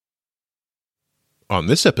On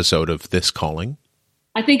this episode of This Calling,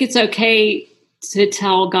 I think it's okay to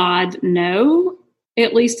tell God no,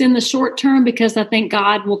 at least in the short term, because I think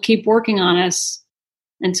God will keep working on us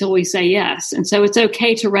until we say yes. And so it's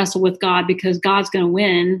okay to wrestle with God because God's going to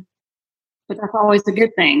win, but that's always a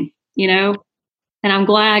good thing, you know? And I'm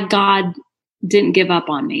glad God didn't give up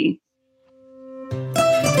on me.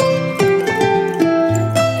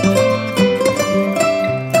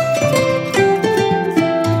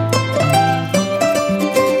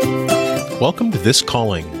 welcome to This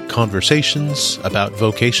Calling, Conversations about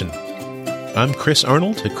Vocation. I'm Chris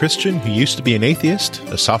Arnold, a Christian who used to be an atheist,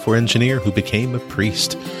 a software engineer who became a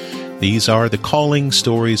priest. These are the calling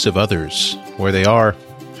stories of others, where they are,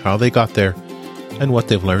 how they got there, and what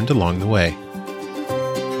they've learned along the way.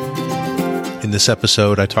 In this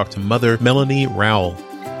episode, I talked to Mother Melanie Rowell.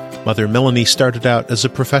 Mother Melanie started out as a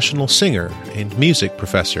professional singer and music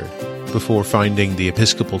professor before finding the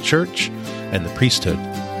Episcopal Church and the priesthood.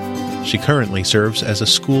 She currently serves as a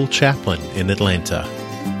school chaplain in Atlanta.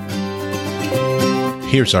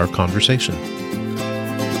 Here's our conversation.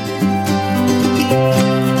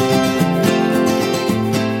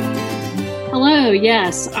 Hello,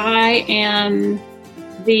 yes, I am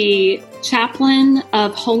the chaplain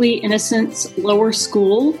of Holy Innocents Lower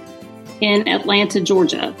School in Atlanta,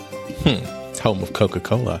 Georgia. Home of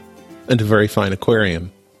Coca-Cola and a very fine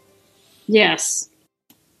aquarium. Yes.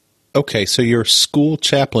 Okay, so you're a school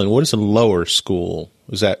chaplain. What is a lower school?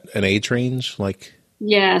 Is that an age range?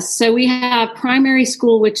 Yes. So we have primary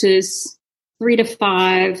school, which is 3 to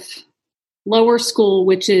 5, lower school,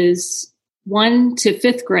 which is 1 to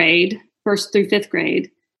 5th grade, 1st through 5th grade,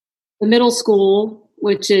 the middle school,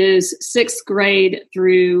 which is 6th grade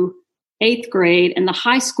through 8th grade, and the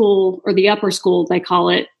high school, or the upper school, they call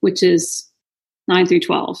it, which is 9 through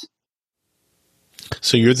 12.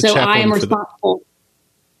 So you're the chaplain. So I am responsible.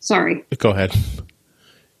 Sorry. Go ahead.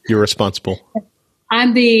 You're responsible.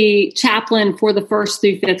 I'm the chaplain for the 1st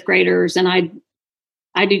through 5th graders, and I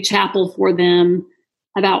do chapel for them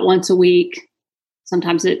about once a week.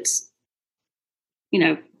 Sometimes it's,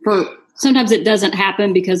 sometimes it doesn't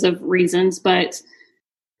happen because of reasons, but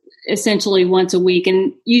essentially once a week.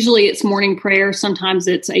 And usually it's morning prayer. Sometimes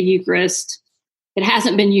it's a Eucharist. It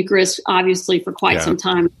hasn't been Eucharist, obviously, for quite some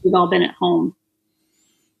time. We've all been at home.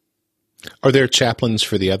 Are there chaplains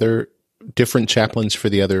for different chaplains for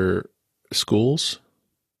the other schools?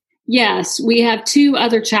 Yes, we have 2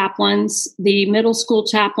 other chaplains, the middle school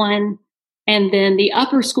chaplain and then the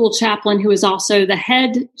upper school chaplain, who is also the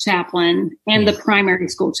head chaplain and the primary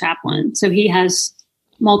school chaplain. So he has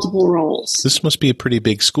multiple roles. This must be a pretty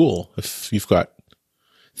big school if you've got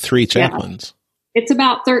 3 chaplains. Yeah. It's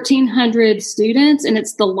about 1,300 students, and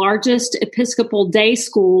it's the largest Episcopal day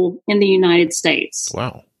school in the United States.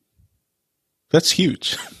 Wow. That's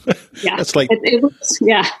huge. Yeah. That's like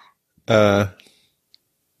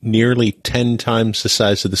nearly 10 times the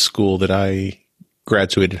size of the school that I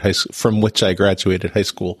graduated from which I graduated high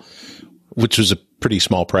school, which was a pretty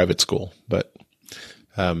small private school. But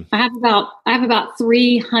I have about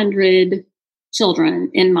 300 children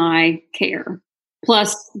in my care,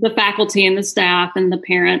 plus the faculty and the staff and the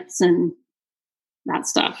parents and that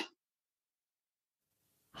stuff.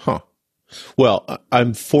 Huh. Well,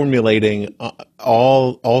 I'm formulating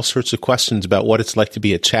all sorts of questions about what it's like to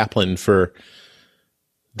be a chaplain for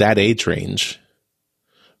that age range.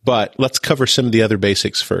 But let's cover some of the other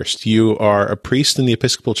basics first. You are a priest in the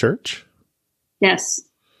Episcopal Church? Yes.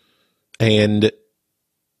 And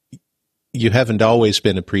you haven't always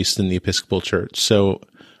been a priest in the Episcopal Church. So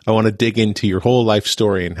I want to dig into your whole life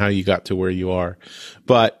story and how you got to where you are.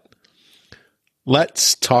 But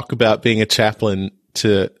let's talk about being a chaplain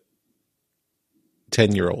to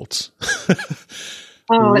 10-year-olds.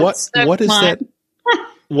 What is that?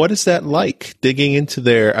 What is that like? Digging into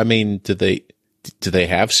their, do they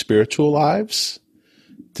have spiritual lives?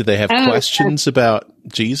 Do they have questions about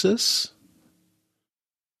Jesus?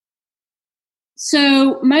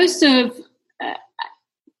 So most of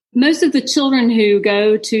the children who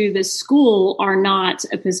go to this school are not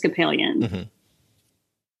Episcopalian. Mm-hmm.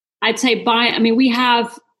 I'd say we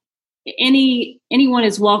have anyone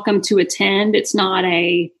is welcome to attend. It's not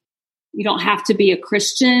you don't have to be a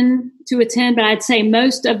Christian to attend, but I'd say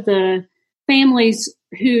most of the families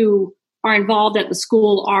who are involved at the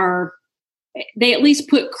school they at least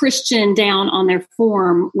put Christian down on their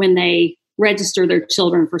form when they register their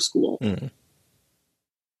children for school. Mm.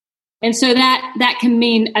 And so that can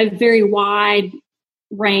mean a very wide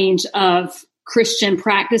range of Christian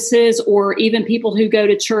practices, or even people who go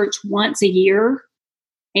to church once a year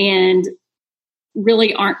and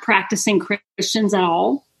really aren't practicing Christians at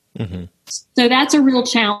all. Mm-hmm. So that's a real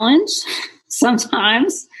challenge.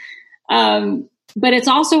 sometimes. But it's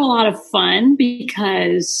also a lot of fun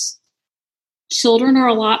because children are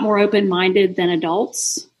a lot more open-minded than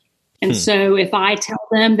adults. And so if I tell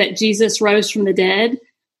them that Jesus rose from the dead,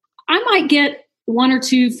 I might get one or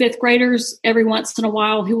two fifth graders every once in a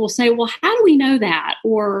while who will say, well, how do we know that?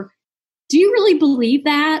 Or do you really believe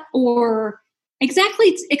that? Or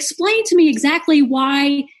explain to me exactly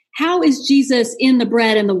why, how is Jesus in the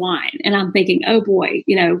bread and the wine? And I'm thinking, oh boy,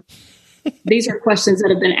 these are questions that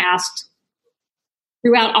have been asked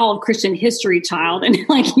throughout all of Christian history, child. And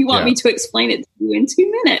like, you want me to explain it to you in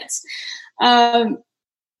 2 minutes.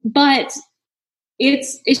 But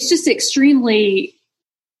it's just extremely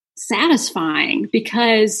satisfying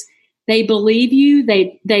because they believe you,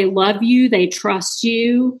 they love you, they trust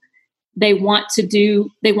you, they want to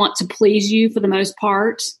please you for the most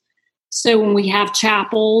part. So when we have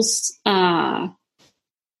chapels, those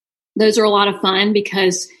are a lot of fun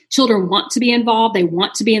because children want to be involved, they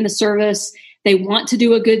want to be in the service, they want to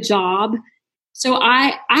do a good job. So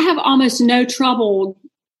I have almost no trouble.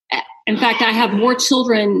 In fact, I have more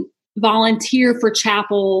children volunteer for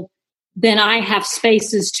chapel than I have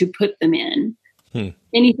spaces to put them in.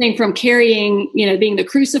 Anything from carrying, being the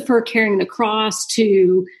crucifer, carrying the cross,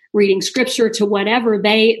 to reading scripture, to whatever,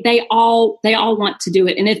 they all want to do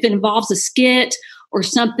it. And if it involves a skit or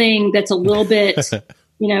something that's a little bit,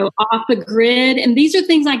 off the grid, and these are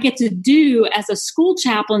things I get to do as a school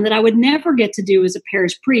chaplain that I would never get to do as a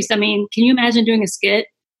parish priest. I mean, can you imagine doing a skit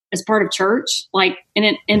as part of church, like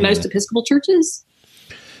in most Episcopal churches?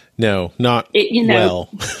 No, not well.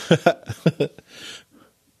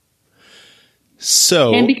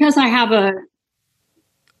 So, and because I have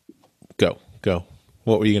go.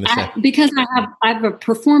 What were you going to say? Because I have a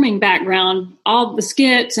performing background, all the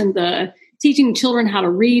skits and the teaching children how to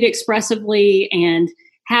read expressively and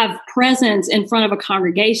have presence in front of a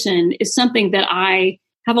congregation is something that I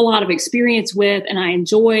have a lot of experience with, and I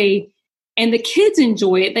enjoy. And the kids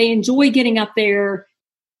enjoy it. They enjoy getting up there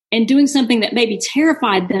and doing something that maybe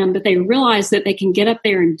terrified them, but they realize that they can get up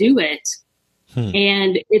there and do it.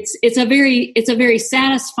 And it's a very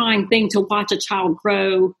satisfying thing to watch a child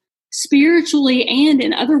grow spiritually and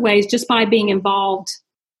in other ways just by being involved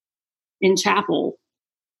in chapel.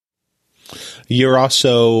 You're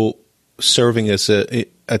also serving as a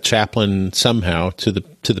chaplain somehow to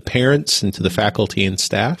the parents and to the faculty and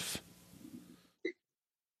staff.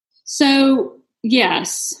 So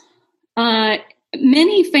yes,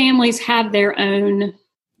 many families have their own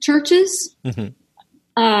churches.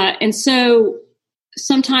 And so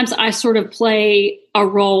sometimes I sort of play a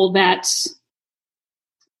role that's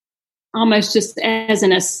almost just as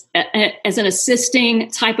an assisting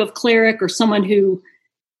type of cleric, or someone who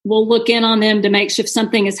will look in on them to make sure if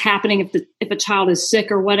something is happening, if a child is sick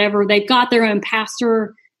or whatever. They've got their own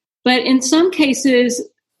pastor, but in some cases,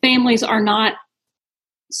 families are not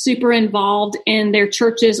super involved in their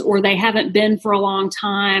churches, or they haven't been for a long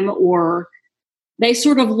time, or they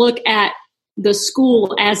sort of look at the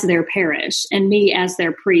school as their parish and me as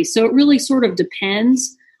their priest. So it really sort of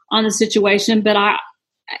depends on the situation, but I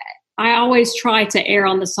always try to err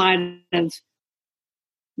on the side of,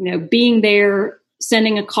 being there,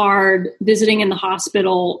 sending a card, visiting in the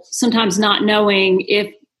hospital, sometimes not knowing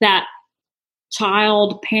if that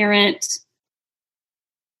child, parent,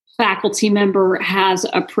 faculty member has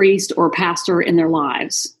a priest or pastor in their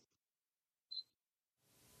lives.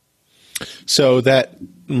 So that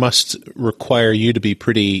must require you to be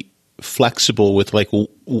pretty flexible with like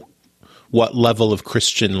what level of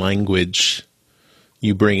Christian language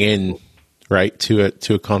you bring in, right, to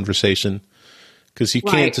a conversation, because you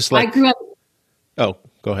can't just like. I grew up. Oh,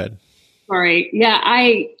 go ahead. Sorry. Yeah,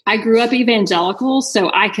 I grew up evangelical,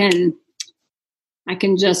 so I can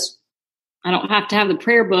just. I don't have to have the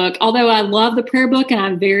prayer book, although I love the prayer book, and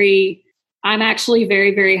I'm actually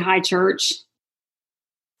very, very high church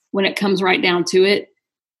when it comes right down to it.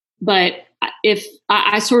 But if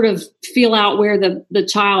I sort of feel out where the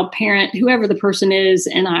child, parent, whoever the person is,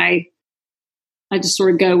 and I just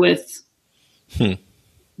sort of go with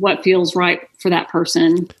what feels right for that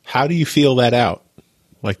person. How do you feel that out?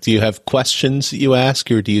 Like, do you have questions that you ask,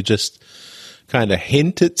 or do you just kind of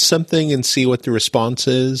hint at something and see what the response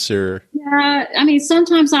is? Or yeah, I mean,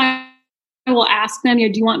 sometimes I will ask them, do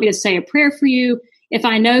you want me to say a prayer for you? If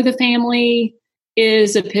I know the family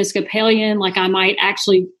is Episcopalian, like I might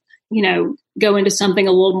actually, go into something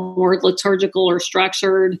a little more liturgical or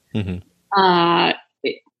structured.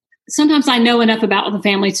 Sometimes I know enough about the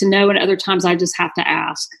family to know, and other times I just have to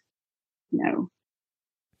ask.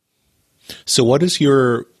 So what does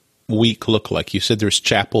your week look like? You said there's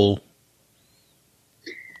chapel.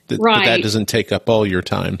 But Right. that doesn't take up all your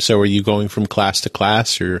time. So are you going from class to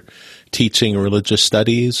class or teaching religious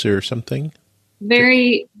studies or something?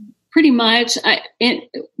 Pretty much.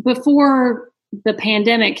 Before the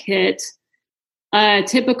pandemic hit, a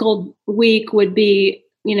typical week would be,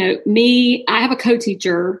 me, I have a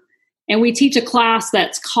co-teacher, and we teach a class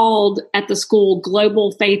that's called at the school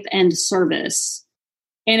Global Faith and Service.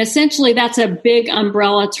 And essentially that's a big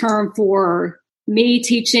umbrella term for me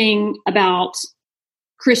teaching about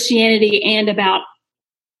Christianity and about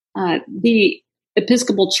the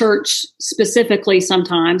Episcopal Church specifically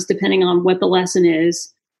sometimes, depending on what the lesson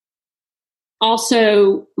is.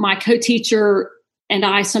 Also, my co-teacher and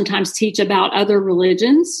I sometimes teach about other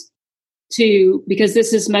religions too, because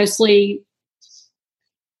these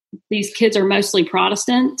kids are mostly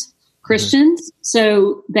Protestant Christians,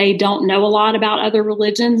 so they don't know a lot about other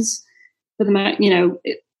religions. For the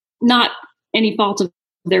not any fault of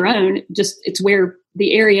their own, just it's where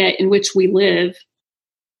the area in which we live.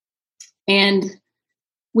 And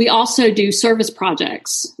we also do service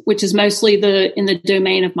projects, which is mostly in the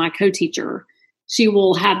domain of my co-teacher. She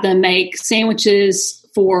will have them make sandwiches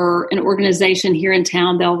for an organization here in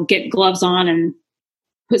town. They'll get gloves on and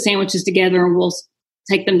put sandwiches together, and we'll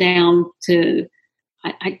take them down to,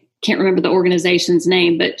 I can't remember the organization's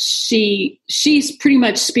name, but she's pretty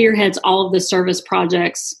much spearheads all of the service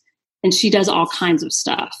projects, and she does all kinds of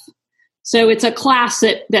stuff. So it's a class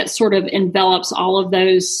that sort of envelops all of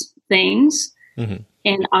those things. Mm-hmm.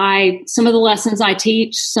 And some of the lessons I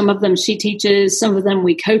teach, some of them she teaches, some of them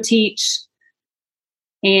we co-teach.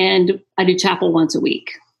 And I do chapel once a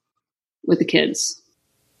week with the kids.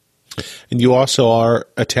 And you also are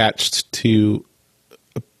attached to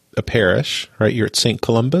a parish, right? You're at St.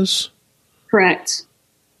 Columba's? Correct.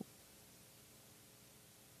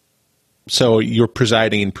 So you're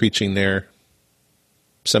presiding and preaching there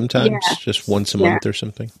sometimes, just once a month or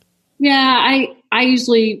something? Yeah, I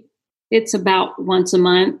usually, it's about once a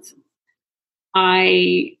month.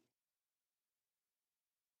 I'm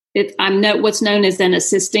what's known as an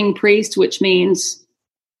assisting priest, which means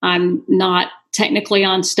I'm not technically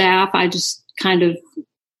on staff. I just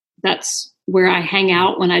that's where I hang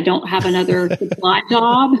out when I don't have another supply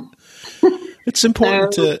job. It's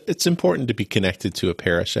important to be connected to a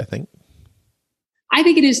parish, I think. I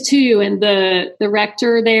think it is too. And the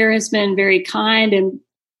rector there has been very kind, and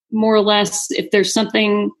more or less, if there's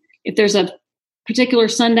a particular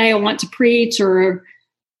Sunday I want to preach, or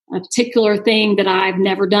a particular thing that I've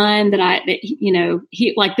never done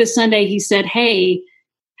he, like this Sunday, he said, "Hey,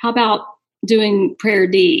 how about doing prayer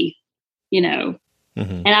D?" And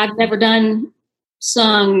I've never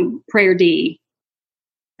sung prayer D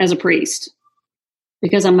as a priest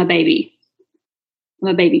because I'm a baby. I'm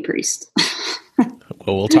a baby priest.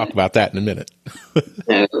 Well, we'll talk about that in a minute.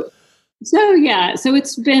 So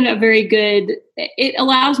it's been it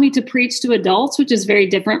allows me to preach to adults, which is very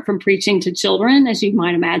different from preaching to children, as you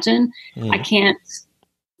might imagine. I can't,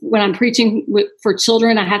 when I'm preaching for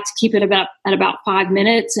children, I have to keep it at about 5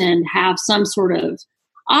 minutes and have some sort of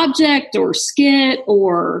object or skit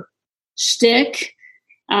or shtick.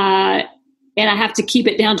 And I have to keep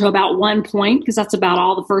it down to about 1 point, because that's about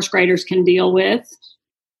all the first graders can deal with.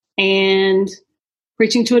 And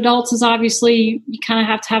preaching to adults is obviously, you kind of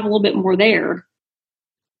have to have a little bit more there.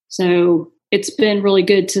 So it's been really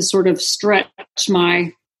good to sort of stretch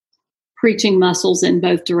my preaching muscles in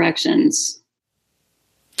both directions.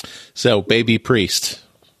 So, baby priest.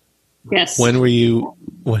 Yes. When were you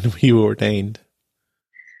ordained?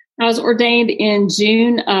 I was ordained in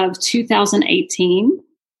June of 2018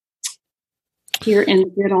 here in the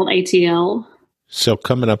good old ATL. So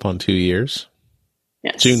coming up on 2 years.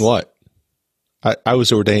 Yes. June what? I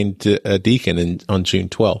was ordained a deacon on June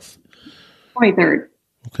 12th. 23rd.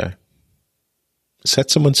 Okay. Is that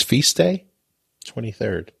someone's feast day?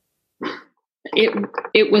 23rd.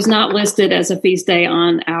 It was not listed as a feast day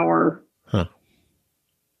on our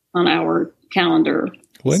calendar.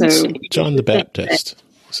 When's John the Baptist?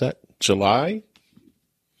 Is that July?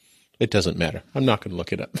 It doesn't matter. I'm not going to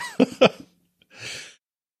look it up.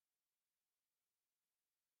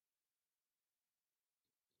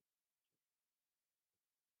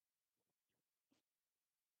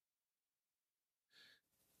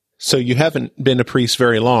 So you haven't been a priest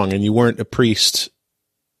very long, and you weren't a priest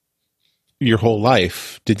your whole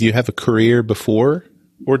life. Did you have a career before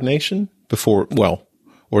ordination?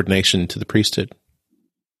 Ordination to the priesthood?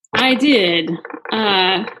 I did.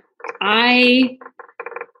 I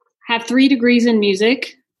have 3 degrees in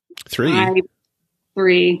music. 3?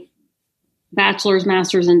 3. Bachelor's,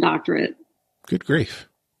 master's, and doctorate. Good grief.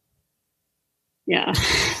 Yeah.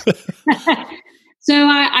 So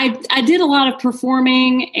I did a lot of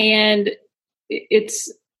performing, and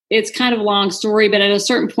it's kind of a long story, but at a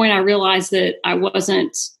certain point I realized that I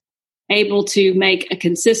wasn't able to make a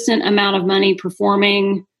consistent amount of money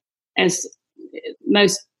performing, as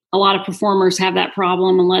a lot of performers have that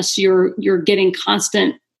problem unless you're getting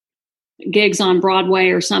constant gigs on Broadway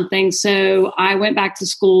or something. So I went back to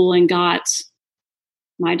school and got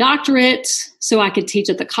my doctorate so I could teach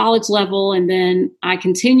at the college level. And then I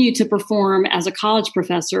continued to perform as a college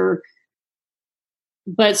professor,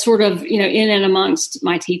 but sort of, in and amongst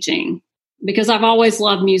my teaching, because I've always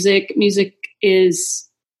loved music. Music has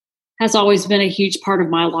always been a huge part of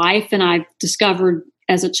my life. And I've discovered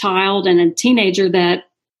as a child and a teenager that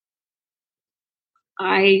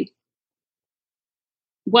I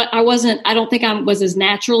don't think I was as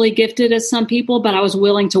naturally gifted as some people, but I was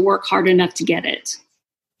willing to work hard enough to get it.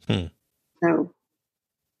 So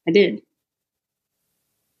I did.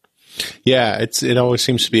 Yeah, it always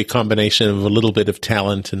seems to be a combination of a little bit of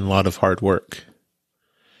talent and a lot of hard work.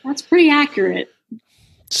 That's pretty accurate.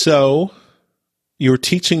 So you were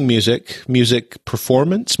teaching music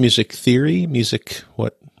performance, music theory, music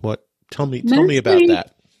what? Tell me about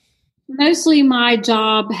that. Mostly my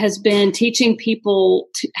job has been teaching people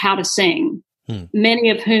how to sing, many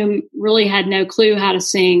of whom really had no clue how to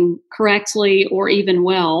sing correctly or even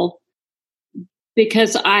well,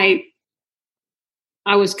 because I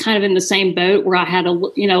was kind of in the same boat where I had a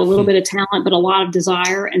little bit of talent, but a lot of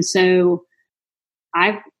desire. And so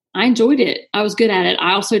I enjoyed it. I was good at it.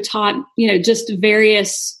 I also taught, just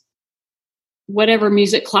various whatever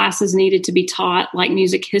music classes needed to be taught, like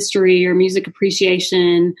music history or music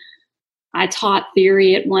appreciation. I taught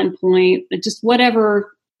theory at one point, just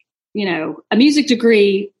whatever, a music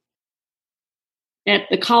degree at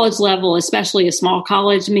the college level, especially a small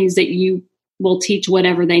college, means that you will teach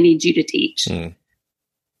whatever they need you to teach.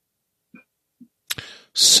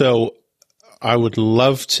 So I would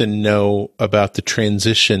love to know about the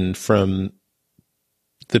transition from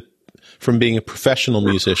being a professional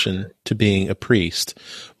musician to being a priest.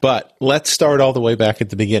 But let's start all the way back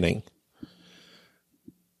at the beginning.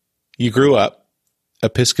 You grew up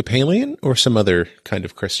Episcopalian or some other kind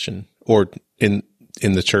of Christian, or in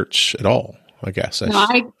the church at all, I guess.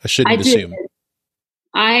 I shouldn't assume.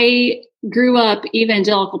 I grew up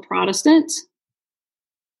evangelical Protestant,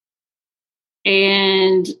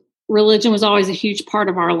 and religion was always a huge part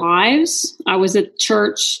of our lives. I was at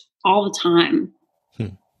church all the time,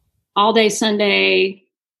 all day Sunday,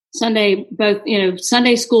 both,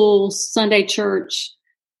 Sunday school, Sunday church.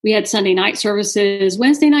 We had Sunday night services,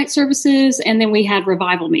 Wednesday night services, and then we had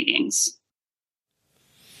revival meetings.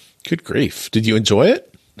 Good grief. Did you enjoy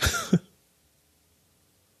it?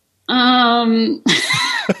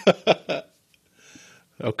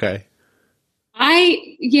 Okay.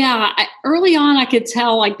 Early on I could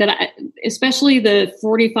tell like that, especially the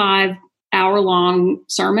 45-hour-long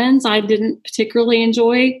sermons, I didn't particularly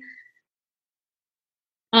enjoy.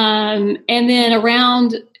 And then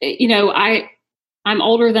around, I'm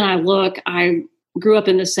older than I look. I grew up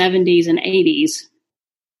in the 70s and 80s.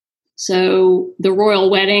 So the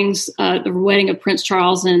royal weddings, the wedding of Prince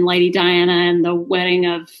Charles and Lady Diana, and the wedding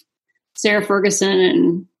of Sarah Ferguson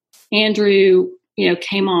and Andrew,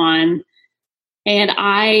 came on. And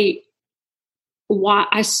I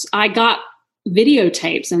got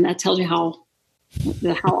videotapes, and that tells you how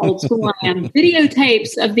old school I am.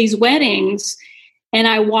 Videotapes of these weddings. And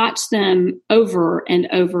I watched them over and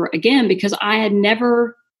over again because I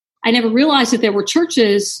never realized that there were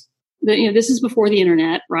churches that, this is before the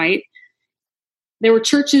internet, right? There were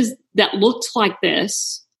churches that looked like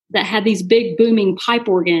this, that had these big booming pipe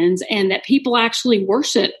organs, and that people actually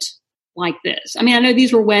worshiped like this. I mean, I know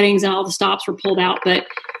these were weddings and all the stops were pulled out, but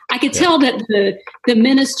I could tell that the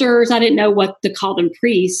ministers, I didn't know what to call them,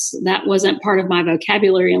 priests. That wasn't part of my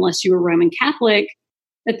vocabulary unless you were Roman Catholic.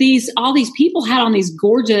 That all these people had on these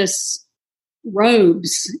gorgeous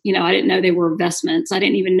robes. I didn't know they were vestments. I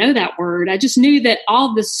didn't even know that word. I just knew that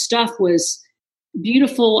all this stuff was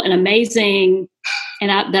beautiful and amazing,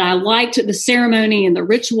 and that I liked the ceremony and the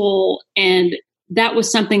ritual. And that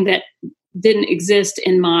was something that didn't exist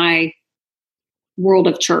in my world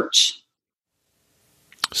of church.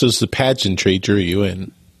 So it's the pageantry drew you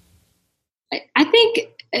in. I think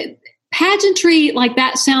pageantry, like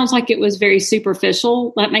that, sounds like it was very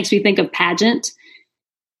superficial. That makes me think of pageant,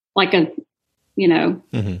 like a,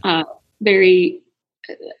 very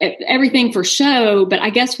everything for show. But I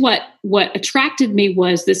guess what attracted me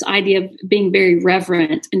was this idea of being very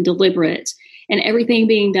reverent and deliberate, and everything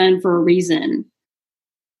being done for a reason.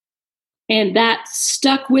 And that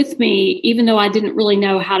stuck with me, even though I didn't really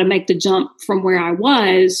know how to make the jump from where I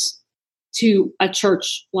was to a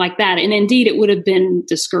church like that. And indeed, it would have been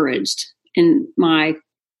discouraged in my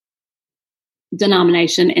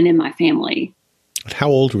denomination and in my family. How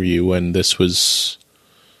old were you when this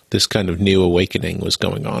kind of new awakening was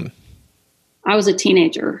going on? I was a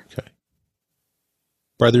teenager. Okay.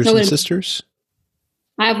 Brothers and sisters?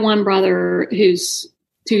 I have one brother who's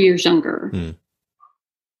 2 years younger.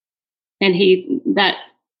 And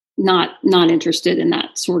not interested in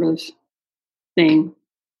that sort of thing.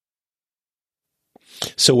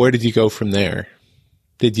 So where did you go from there?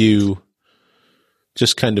 Did you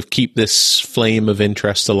just kind of keep this flame of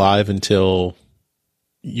interest alive until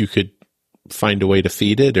you could find a way to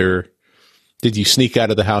feed it, or did you sneak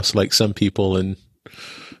out of the house like some people and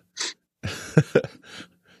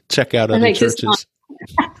check out other churches?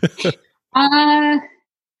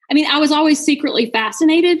 I mean, I was always secretly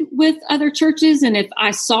fascinated with other churches. And if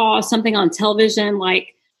I saw something on television,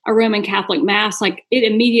 like a Roman Catholic Mass, like it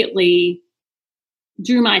immediately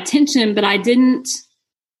drew my attention, but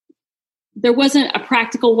there wasn't a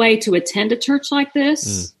practical way to attend a church like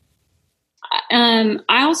this. I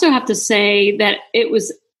also have to say that it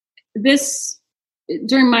was this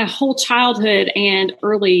during my whole childhood and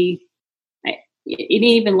early, and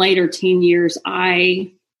even later teen years,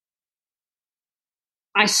 I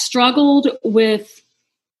struggled with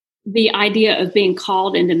the idea of being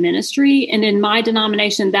called into ministry. And in my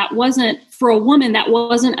denomination, that wasn't, for a woman, that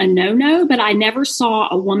wasn't a no-no, but I never saw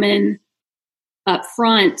a woman up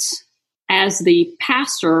front as the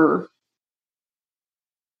pastor.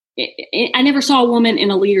 I never saw a woman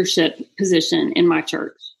in a leadership position in my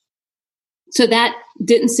church. So that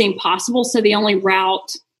didn't seem possible. So the only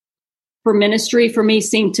route for ministry for me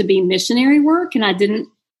seemed to be missionary work. And I didn't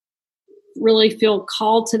really feel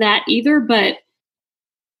called to that either. But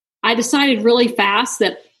I decided really fast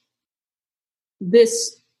that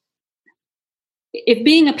if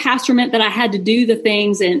being a pastor meant that I had to do the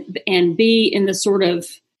things and be in the sort of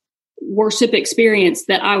worship experience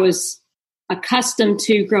that I was accustomed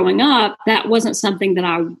to growing up, that wasn't something that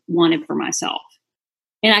I wanted for myself.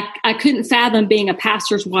 And I couldn't fathom being a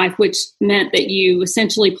pastor's wife, which meant that you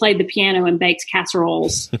essentially played the piano and baked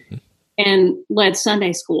casseroles and led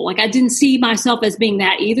Sunday school. Like I didn't see myself as being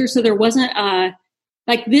that either. So there wasn't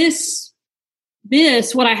like this,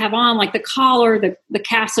 what I have on, like the collar, the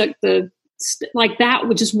cassock, like that,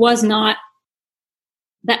 which just was not,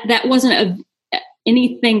 that wasn't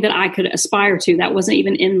anything that I could aspire to. That wasn't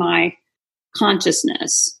even in my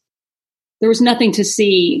consciousness. There was nothing to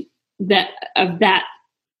see that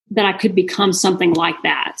I could become something like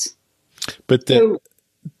that. But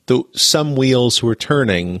some wheels were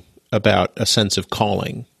turning about a sense of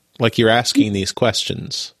calling, like you're asking these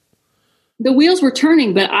questions. The wheels were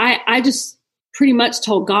turning, but I just pretty much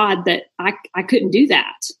told God that I couldn't do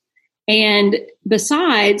that. And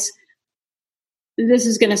besides, this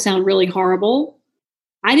is going to sound really horrible,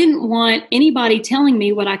 I didn't want anybody telling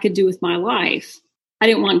me what I could do with my life. I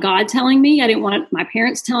didn't want God telling me. I didn't want my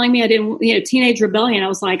parents telling me. I didn't, teenage rebellion. I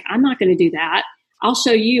was like, I'm not going to do that. I'll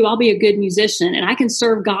show you. I'll be a good musician, and I can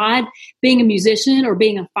serve God being a musician or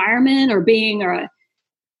being a fireman or being a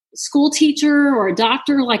school teacher or a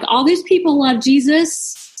doctor. Like all these people love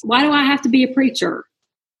Jesus. Why do I have to be a preacher?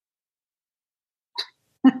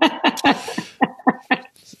 It's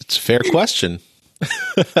a fair question.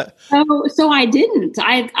 So I didn't.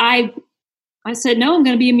 I said, no, I'm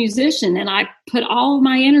going to be a musician. And I put all of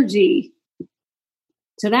my energy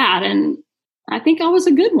to that. And I think I was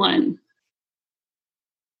a good one.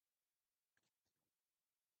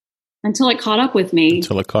 Until it caught up with me.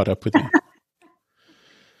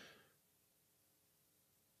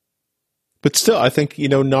 But still, I think,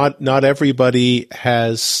 not everybody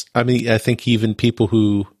has, I think even people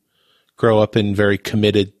who grow up in very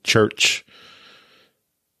committed church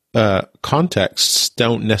contexts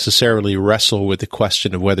don't necessarily wrestle with the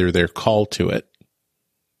question of whether they're called to it.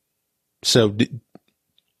 So,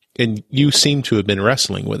 and you seem to have been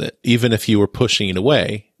wrestling with it, even if you were pushing it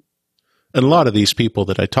away. And a lot of these people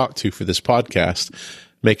that I talked to for this podcast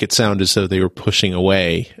make it sound as though they were pushing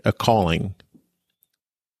away a calling.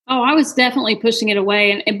 Oh, I was definitely pushing it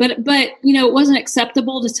away. But it wasn't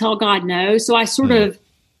acceptable to tell God no. So I sort of,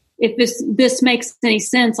 if this makes any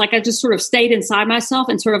sense, like I just sort of stayed inside myself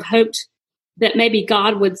and sort of hoped that maybe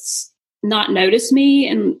God would not notice me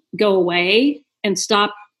and go away and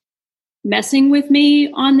stop messing with me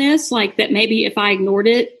on this. Like that maybe if I ignored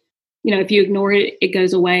it, if you ignore it, it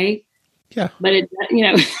goes away. Yeah. But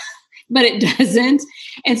but it doesn't.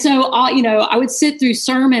 And so, I would sit through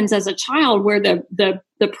sermons as a child where the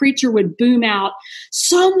preacher would boom out,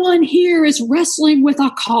 someone here is wrestling with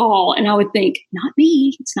a call. And I would think, not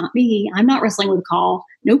me. It's not me. I'm not wrestling with a call.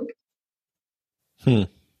 Nope. Hmm.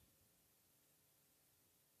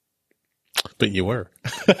 But you were.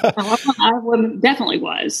 Definitely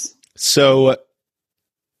was. So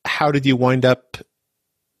how did you wind up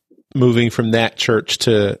moving from that church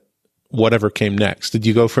to whatever came next? Did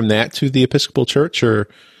you go from that to the Episcopal Church, or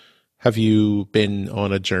have you been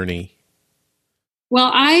on a journey?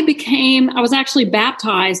 Well, I was actually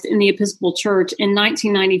baptized in the Episcopal Church in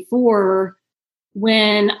 1994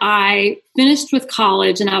 when I finished with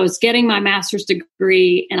college and I was getting my master's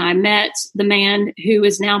degree, and I met the man who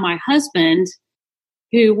is now my husband,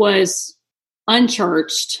 who was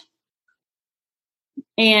unchurched,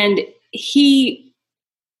 and he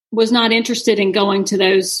was not interested in going to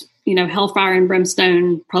those, hellfire and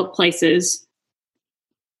brimstone places,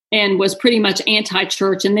 and was pretty much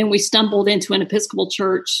anti-church. And then we stumbled into an Episcopal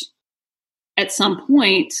church at some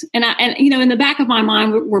point. And in the back of my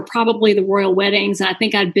mind were probably the royal weddings. And I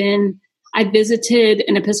think I'd visited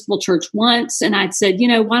an Episcopal church once, and I'd said,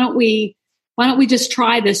 why don't we just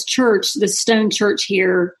try this church, this stone church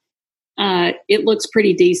here? It looks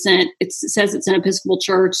pretty decent. It says it's an Episcopal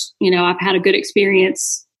church. I've had a good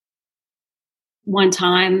experience one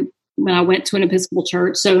time when I went to an Episcopal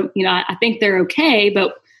church. So, I think they're okay,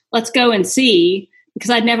 but let's go and see, because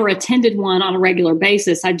I'd never attended one on a regular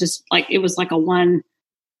basis. I just it was like a one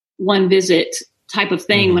visit type of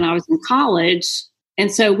thing when I was in college.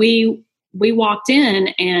 And so we walked in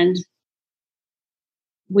and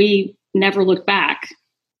we never looked back.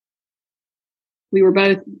 We were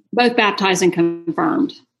both baptized and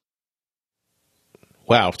confirmed.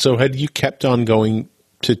 Wow. So had you kept on going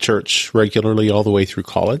to church regularly all the way through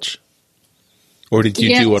college? Or did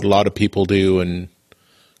you do what a lot of people do and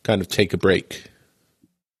kind of take a break?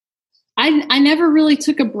 I never really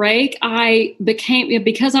took a break.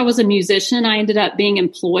 Because I was a musician, I ended up being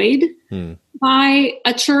employed by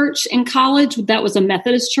a church in college that was a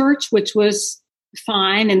Methodist church, which was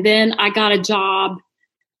fine. And then I got a job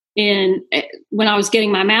when I was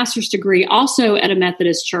getting my master's degree, also at a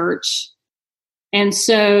Methodist church. And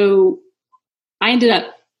so I ended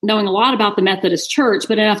up knowing a lot about the Methodist church,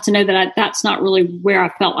 but enough to know that that's not really where I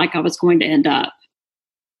felt like I was going to end up.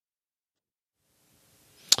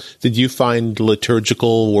 Did you find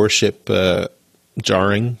liturgical worship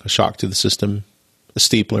jarring, a shock to the system, a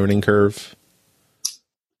steep learning curve?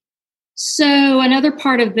 So another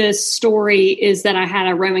part of this story is that I had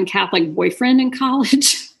a Roman Catholic boyfriend in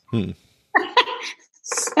college.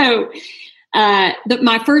 So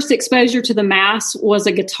my first exposure to the Mass was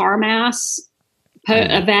a guitar Mass,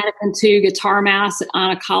 a Vatican II guitar Mass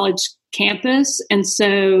on a college campus. And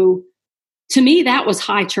so to me, that was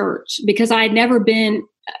high church, because I had never been,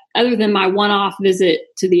 other than my one-off visit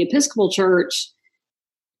to the Episcopal Church,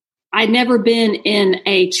 I'd never been in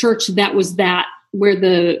a church that was where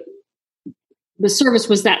the service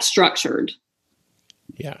was that structured.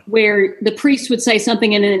 Yeah. Where the priest would say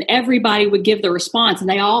something and then everybody would give the response, and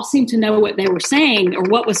they all seemed to know what they were saying or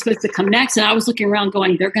what was supposed to come next. And I was looking around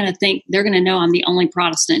going, they're going to know I'm the only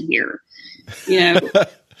Protestant here,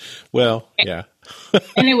 Well, yeah.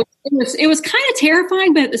 And it was kind of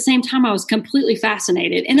terrifying, but at the same time, I was completely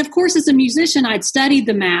fascinated. And of course, as a musician, I'd studied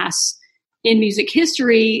the Mass in music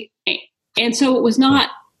history. And so it was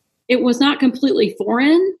not completely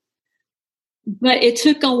foreign, but it just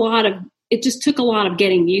took a lot of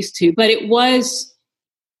getting used to. But it was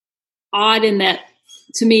odd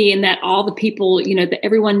to me, in that all the people, that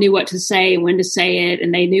everyone knew what to say and when to say it,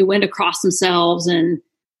 and they knew when to cross themselves. And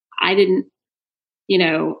I didn't,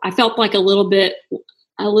 I felt like a little bit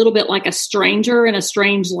like a stranger in a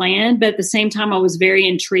strange land, but at the same time, I was very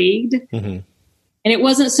intrigued. Mm-hmm. And it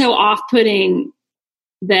wasn't so off-putting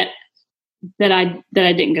that I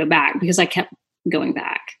didn't go back, because I kept going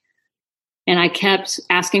back. And I kept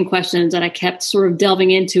asking questions, and I kept sort of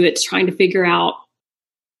delving into it, trying to figure out,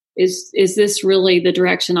 is this really the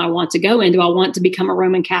direction I want to go in? Do I want to become a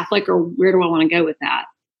Roman Catholic, or where do I want to go with that?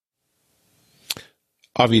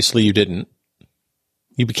 Obviously you didn't.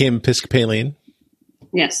 You became Episcopalian.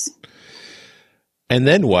 Yes. And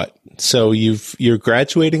then what? So you're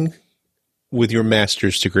graduating with your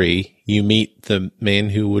master's degree. You meet the man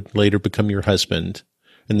who would later become your husband,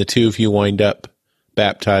 and the two of you wind up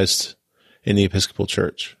baptized in the Episcopal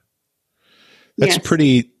Church. That's a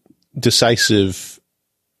pretty decisive,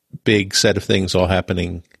 big set of things all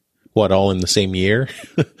happening, all in the same year?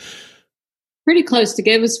 Pretty close to.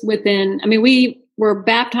 It was we were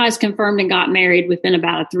baptized, confirmed, and got married within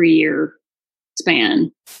about a 3-year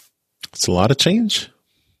span. It's a lot of change.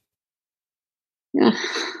 Yeah.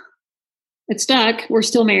 It stuck. We're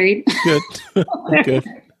still married. Good. Good.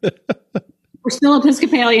 We're still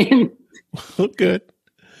Episcopalian. Good.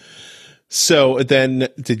 So then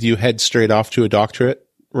did you head straight off to a doctorate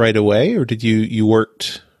right away, or did you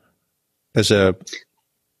worked as a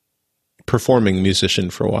performing musician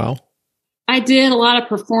for a while? I did a lot of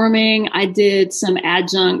performing. I did some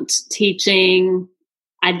adjunct teaching.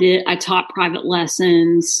 I taught private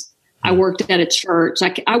lessons. I worked at a church.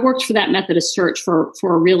 I worked for that Methodist church for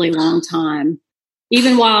a really long time,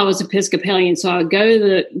 even while I was Episcopalian. So I would go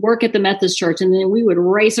to work at the Methodist church, and then we would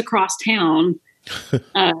race across town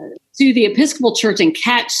to the Episcopal church and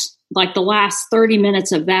catch like the last 30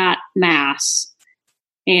 minutes of that mass.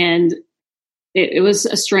 And it was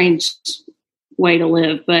a strange way to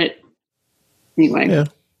live, but anyway. Yeah,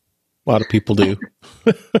 a lot of people do.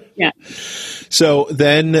 Yeah. So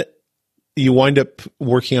then you wind up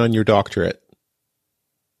working on your doctorate.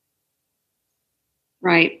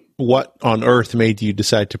 Right. What on earth made you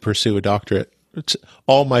decide to pursue a doctorate?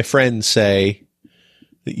 All my friends say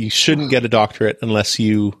that you shouldn't get a doctorate unless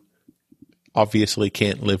you obviously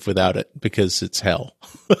can't live without it, because it's hell.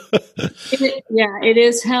 It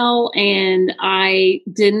is hell. And I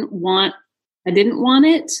didn't want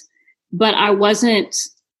it, but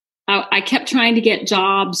I kept trying to get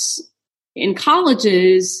jobs in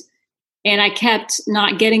colleges, and I kept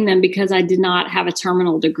not getting them because I did not have a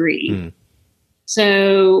terminal degree.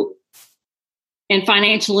 So, and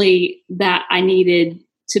financially that I needed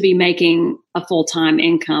to be making a full-time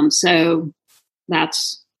income. So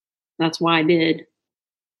that's why I did.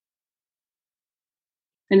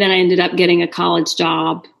 And then I ended up getting a college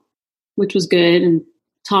job, which was good, and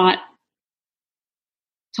taught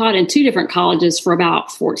in 2 different colleges for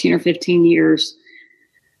about 14 or 15 years.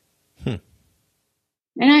 And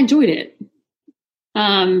I enjoyed it.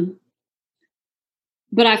 But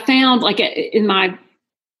I found, like, in my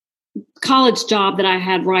college job that I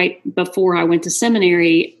had right before I went to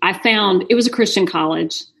seminary, I found it was a Christian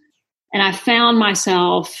college, and I found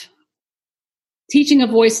myself teaching a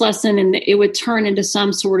voice lesson, and it would turn into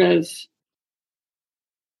some sort of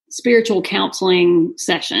spiritual counseling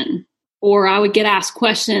session, or I would get asked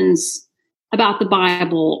questions about the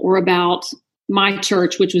Bible or about my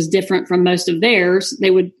church, which was different from most of theirs.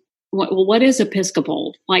 They would, well, what is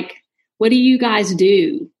Episcopal? Like, what do you guys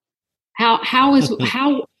do? How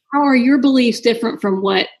are your beliefs different from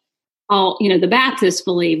what the Baptists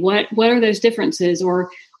believe? What are those differences?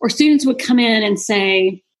 Or students would come in and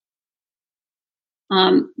say,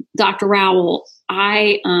 Dr. Rowell,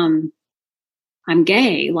 I'm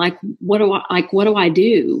gay. Like, what do I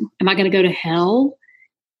do? Am I going to go to hell?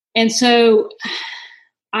 And so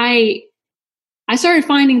I started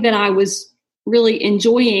finding that I was really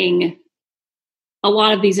enjoying a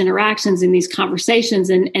lot of these interactions and these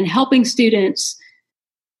conversations, and helping students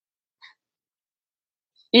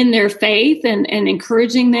in their faith and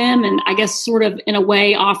encouraging them. And I guess sort of in a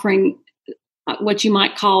way offering what you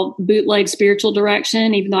might call bootleg spiritual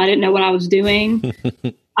direction, even though I didn't know what I was doing.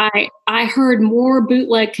 I heard more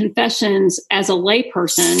bootleg confessions as a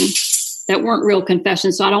layperson that weren't real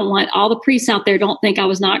confessions. So I don't want all the priests out there, don't think I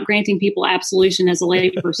was not granting people absolution as a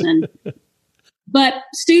layperson. But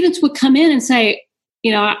students would come in and say,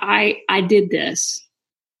 I did this.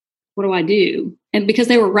 What do I do? And because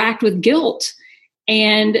they were racked with guilt,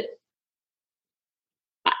 and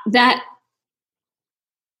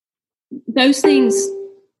those things,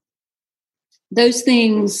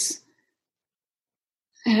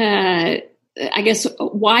 I guess,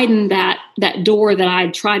 widened that door that I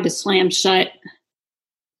tried to slam shut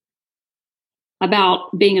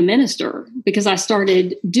about being a minister, because I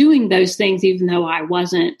started doing those things even though I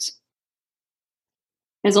wasn't.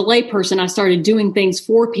 As a layperson, I started doing things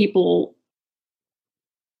for people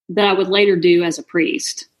that I would later do as a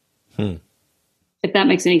priest. If that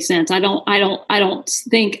makes any sense. I don't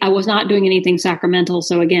think I was not doing anything sacramental.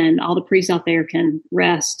 So again, all the priests out there can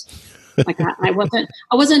rest. Like I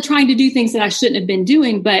wasn't trying to do things that I shouldn't have been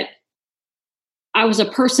doing, but I was a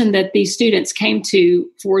person that these students came to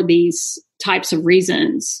for these types of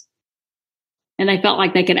reasons. And they felt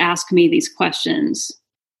like they could ask me these questions.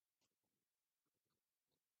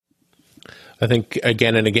 I think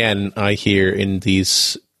again and again, I hear in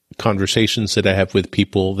these conversations that I have with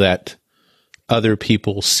people that other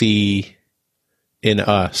people see in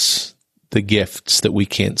us the gifts that we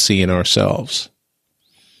can't see in ourselves.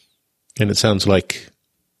 And it sounds like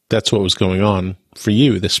that's what was going on for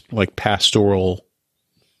you, this like pastoral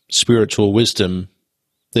spiritual wisdom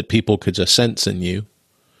that people could just sense in you.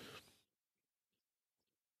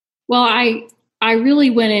 Well, I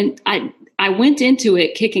really went in, I went into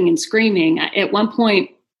it kicking and screaming. At one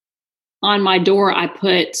point on my door, I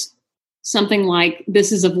put something like,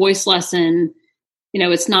 "This is a voice lesson.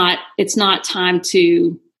 It's not time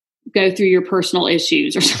to go through your personal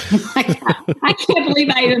issues or something like that. I can't believe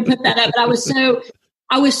I even put that up. But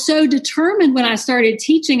I was so determined when I started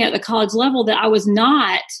teaching at the college level that I was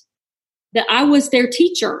their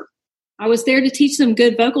teacher. I was there to teach them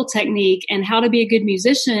good vocal technique and how to be a good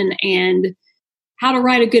musician and how to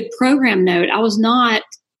write a good program note. I was not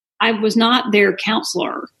their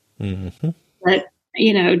counselor. Mm-hmm. But,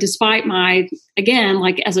 despite again,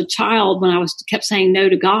 like as a child, when I kept saying no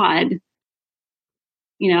to God,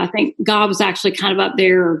 I think God was actually kind of up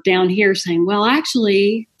there or down here saying, well,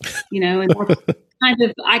 actually, and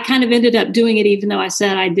I kind of ended up doing it, even though I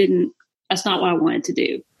said I didn't. That's not what I wanted to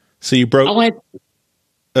do. So you broke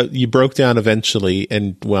down eventually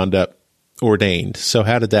and wound up ordained. So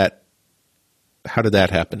how did that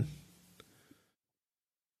happen?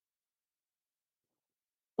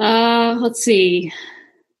 Let's see.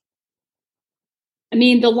 I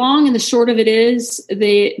mean, the long and the short of it is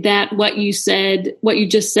that what you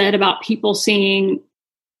just said about people seeing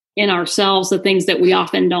in ourselves the things that we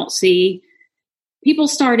often don't see. People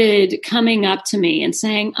started coming up to me and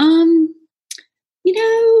saying, are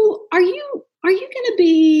you going to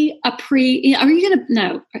be a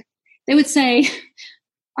no, they would say,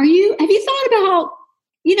 have you thought about,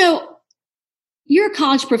 you're a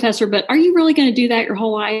college professor, but are you really going to do that your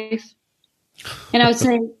whole life? And I would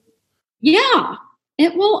say, yeah.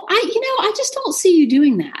 I just don't see you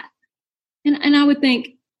doing that. And I would think,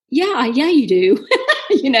 yeah, you do.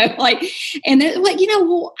 I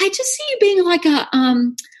just see you being like a,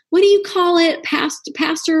 what do you call it?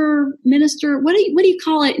 Pastor, minister, what do you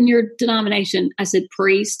call it in your denomination? I said,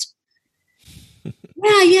 priest. Yeah.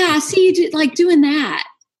 I see you doing that.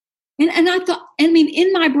 And I thought,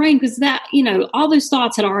 in my brain, because that, all those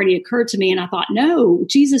thoughts had already occurred to me. And I thought, no,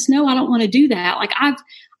 Jesus, no, I don't want to do that. Like I'm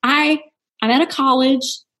at a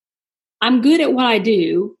college. I'm good at what I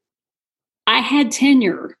do. I had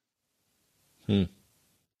tenure.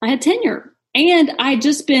 And I'd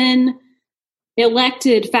just been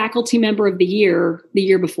elected faculty member of the year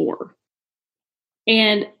before.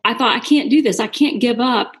 And I thought, I can't do this. I can't give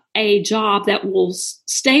up a job that will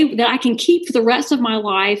stay, that I can keep for the rest of my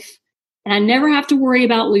life. And I never have to worry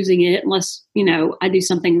about losing it unless, I do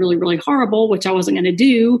something really, really horrible, which I wasn't going to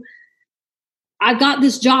do. I've got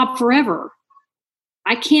this job forever.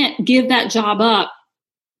 I can't give that job up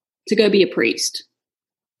to go be a priest.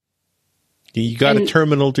 You got a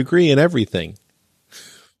terminal degree and everything.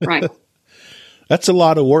 Right. That's a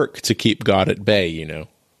lot of work to keep God at bay,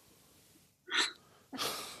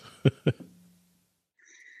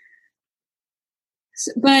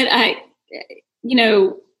 But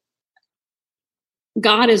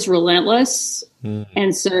God is relentless. Mm-hmm.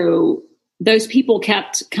 And so those people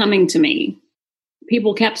kept coming to me.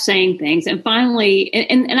 People kept saying things. And finally,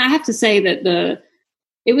 and I have to say that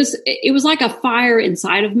it was like a fire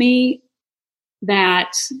inside of me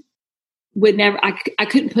that would never, I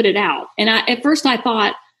couldn't put it out. And at first I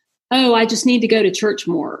thought, oh, I just need to go to church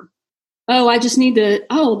more. Oh, I just need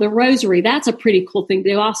the rosary. That's a pretty cool thing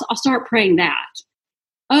to do. I'll start praying that.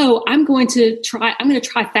 Oh, I'm going to try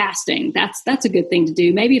fasting. That's a good thing to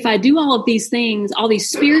do. Maybe if I do all of these things, all these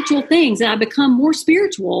spiritual things, and I become more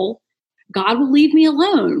spiritual, God will leave me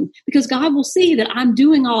alone, because God will see that I'm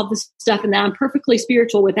doing all of this stuff and that I'm perfectly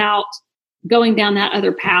spiritual without going down that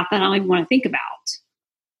other path that I don't even want to think about.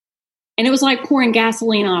 And it was like pouring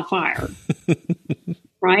gasoline on a fire,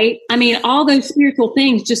 right? All those spiritual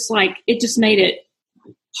things, it just made it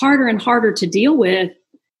harder and harder to deal with,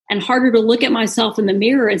 and harder to look at myself in the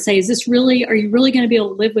mirror and say, are you really going to be able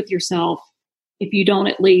to live with yourself if you don't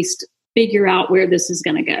at least figure out where this is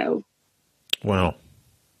going to go? Wow.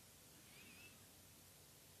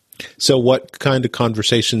 So what kind of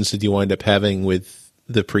conversations did you wind up having with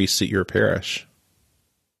the priests at your parish?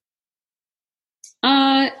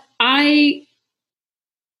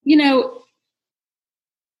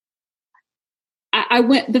 I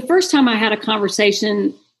went, the first time I had a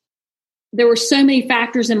conversation, there were so many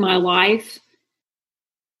factors in my life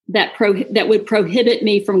that would prohibit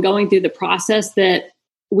me from going through the process, that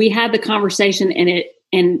we had the conversation and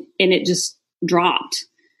it just dropped,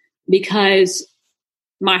 because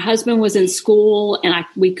my husband was in school and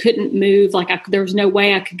we couldn't move. There was no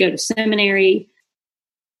way I could go to seminary.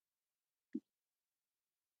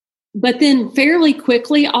 But then fairly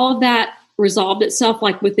quickly, all of that resolved itself,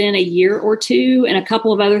 within a year or two, and a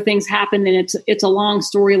couple of other things happened. And it's a long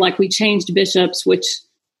story. We changed bishops, which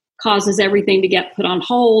causes everything to get put on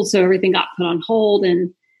hold. So everything got put on hold.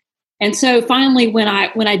 And so finally, when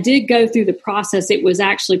I did go through the process, it was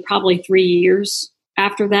actually probably 3 years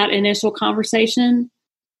after that initial conversation.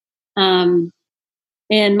 And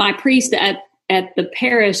my priest at the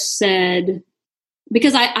parish said,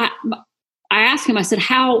 because I asked him, I said,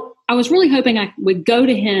 I was really hoping I would go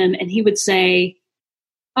to him and he would say,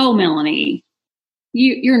 "Oh, Melanie,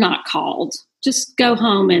 you're not called. Just go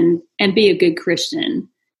home and be a good Christian."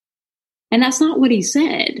 And that's not what he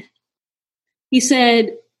said. He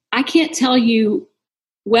said, "I can't tell you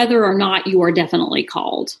whether or not you are definitely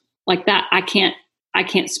called. Like that, I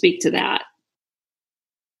can't speak to that."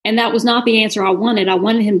 And that was not the answer I wanted. I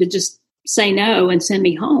wanted him to just say no and send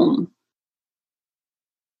me home.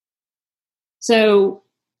 So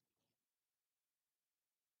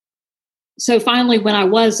finally, when I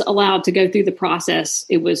was allowed to go through the process,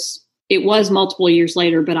 it was multiple years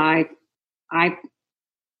later, but I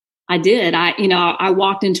did. I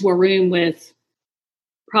walked into a room with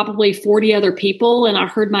probably 40 other people, and I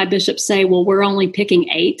heard my bishop say, "Well, we're only picking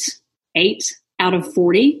eight out of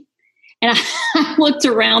 40." And I looked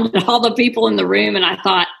around at all the people in the room and I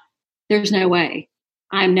thought, there's no way.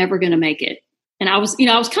 I'm never going to make it. And I was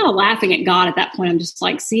kind of laughing at God at that point. I'm just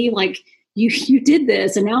like, see, like you did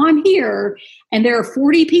this and now I'm here and there are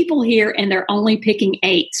 40 people here and they're only picking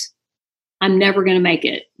 8. I'm never going to make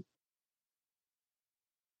it.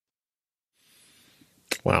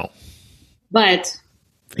 Wow. But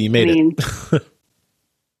you made it.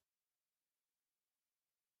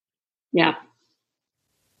 Yeah.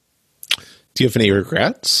 Do you have any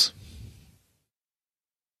regrets?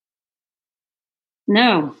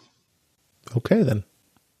 No. Okay, then.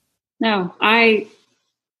 No,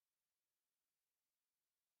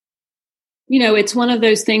 it's one of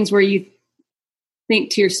those things where you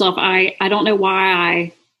think to yourself, I don't know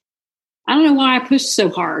why I pushed so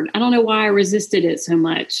hard. I don't know why I resisted it so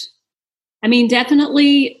much. I mean,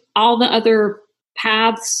 definitely all the other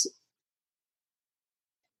paths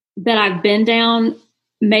that I've been down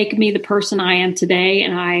make me the person I am today.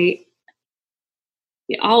 And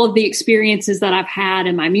all of the experiences that I've had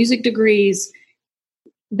in my music degrees,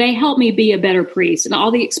 they help me be a better priest. And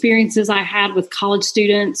all the experiences I had with college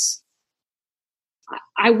students,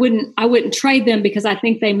 I wouldn't trade them because I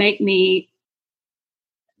think they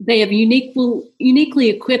have uniquely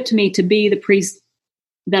equipped me to be the priest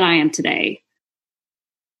that I am today.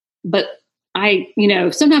 But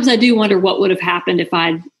sometimes I do wonder what would have happened if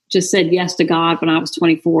I'd just said yes to God when I was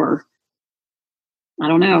 24. I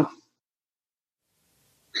don't know.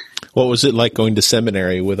 What was it like going to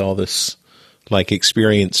seminary with all this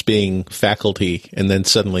experience being faculty and then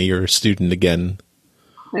suddenly you're a student again?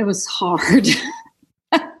 It was hard.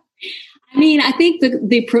 I mean, I think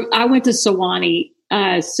I went to Sewanee,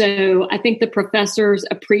 so I think the professors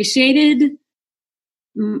appreciated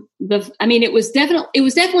it was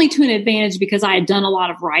definitely to an advantage because I had done a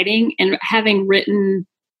lot of writing and having written.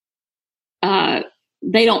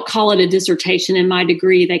 They don't call it a dissertation in my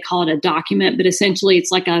degree; they call it a document, but essentially,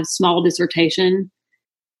 it's like a small dissertation.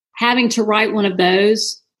 Having to write one of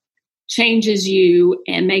those changes you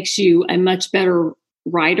and makes you a much better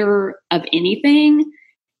writer of anything.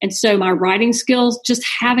 And so my writing skills, just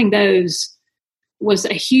having those was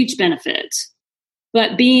a huge benefit.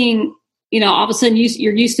 But being, all of a sudden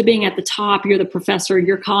you're used to being at the top, you're the professor,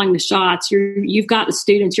 you're calling the shots, you've got the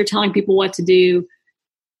students, you're telling people what to do.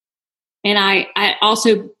 And I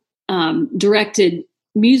also directed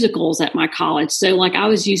musicals at my college. So I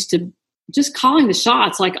was used to just calling the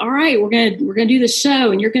shots, all right, we're gonna do this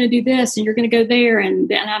show and you're gonna do this and you're gonna go there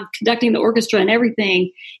and I'm conducting the orchestra and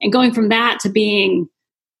everything, and going from that to being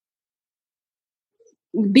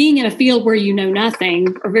in a field where you know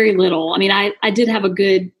nothing or very little. I mean, I did have a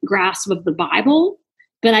good grasp of the Bible,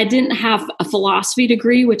 but I didn't have a philosophy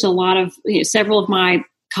degree, which a lot of several of my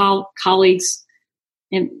colleagues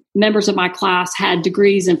and members of my class had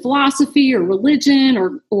degrees in philosophy or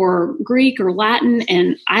religion or Greek or Latin,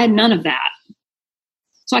 and I had none of that.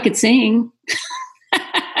 So I could sing.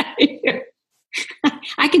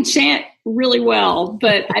 I can chant really well,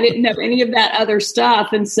 but I didn't know any of that other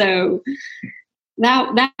stuff. And so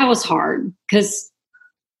that was hard because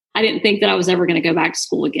I didn't think that I was ever going to go back to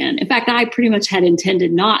school again. In fact, I pretty much had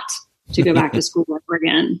intended not to go back to school ever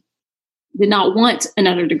again. Did not want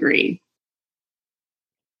another degree.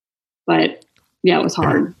 But yeah, it was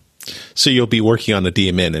hard. So you'll be working on the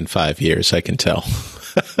DMN in 5 years, I can tell.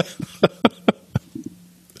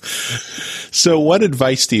 So what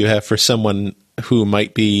advice do you have for someone who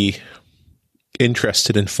might be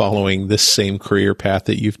interested in following this same career path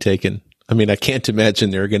that you've taken? I mean, I can't imagine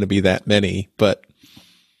there are going to be that many, but.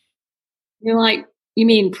 You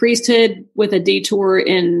mean priesthood with a detour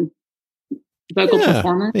in vocal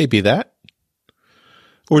performance? Maybe that.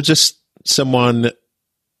 Or just someone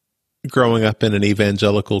growing up in an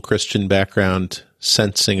evangelical Christian background,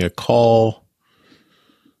 sensing a call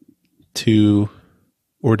to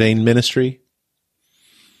ordained ministry?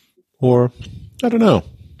 Or, I don't know.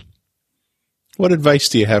 What advice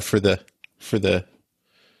do you have for the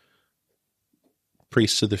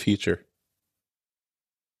priests of the future?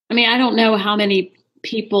 I mean, I don't know how many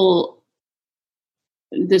people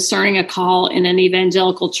discerning a call in an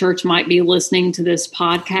evangelical church might be listening to this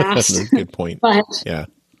podcast. That's a good point.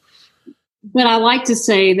 But I like to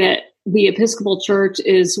say that the Episcopal Church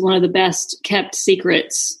is one of the best kept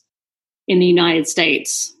secrets in the United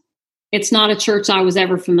States. It's not a church I was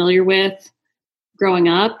ever familiar with growing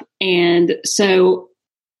up. And so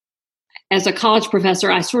as a college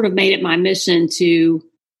professor, I sort of made it my mission to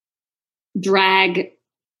drag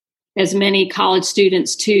as many college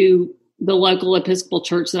students to the local Episcopal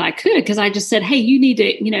church that I could, because I just said, hey, you need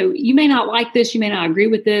to, you may not like this, you may not agree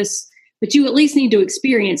with this, but you at least need to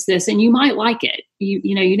experience this and you might like it.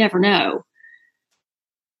 You never know.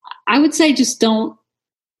 I would say just don't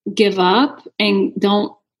give up and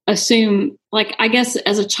don't assume, like, I guess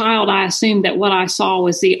as a child, I assumed that what I saw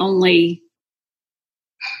was the only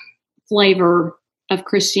flavor of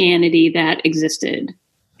Christianity that existed.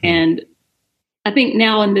 And I think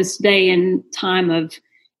now in this day and time of,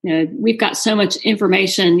 we've got so much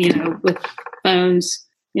information, with phones,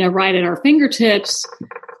 right at our fingertips.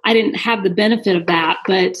 I didn't have the benefit of that,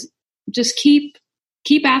 but just keep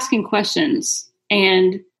asking questions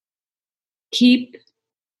and keep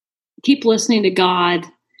listening to God.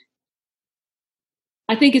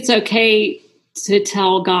 I think it's okay to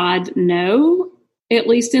tell God no, at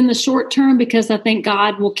least in the short term, because I think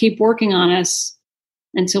God will keep working on us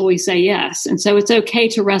until we say yes. And so it's okay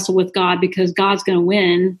to wrestle with God because God's going to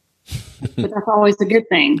win, but that's always a good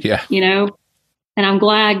thing, and I'm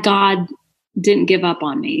glad God didn't give up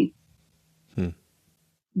on me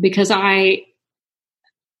because I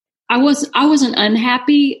wasn't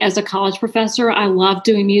unhappy as a college professor. I loved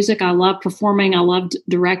doing music. I loved performing. I loved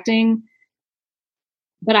directing,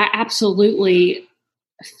 but I absolutely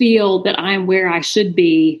feel that I'm where I should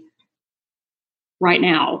be right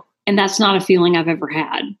now. And that's not a feeling I've ever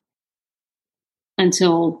had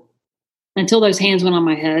until those hands went on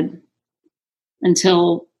my head,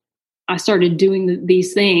 until I started doing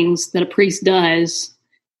these things that a priest does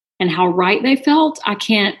and how right they felt.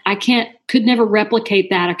 Could never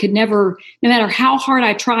replicate that. I could never, no matter how hard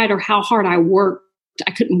I tried or how hard I worked,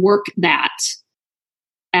 I couldn't work that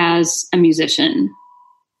as a musician.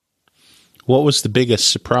 What was the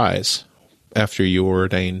biggest surprise after you were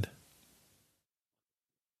ordained?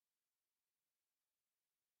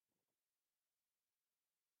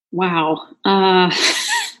 Wow.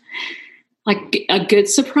 Like a good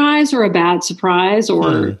surprise or a bad surprise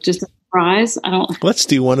or just a surprise? I don't. Let's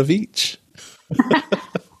do one of each.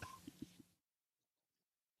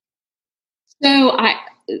 So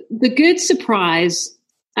the good surprise,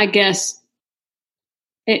 I guess,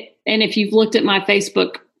 and if you've looked at my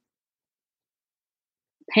Facebook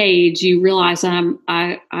page, you realize I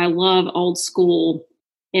love old school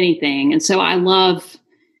anything. And so I love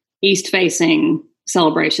east facing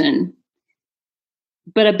celebration.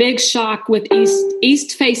 But a big shock with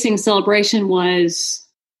east facing celebration was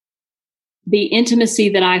the intimacy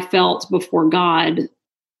that I felt before God.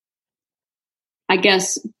 I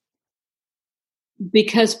guess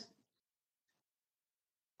because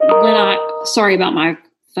sorry about my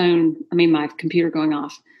phone, my computer going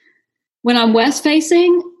off. When I'm west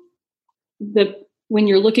facing, when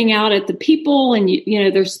you're looking out at the people and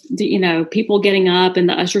there's people getting up and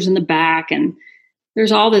the ushers in the back and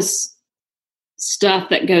there's all this stuff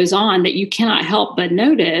that goes on that you cannot help but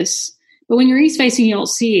notice. But when you're east facing, you don't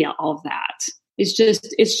see all of that. It's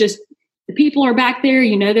just the people are back there.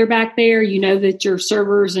 They're back there. That your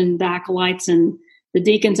servers and the acolytes and the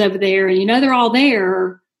deacons over there, and they're all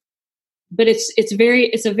there. But it's a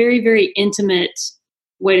very, very intimate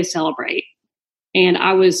way to celebrate. And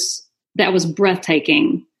that was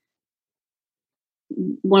breathtaking.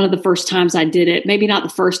 One of the first times I did it, maybe not the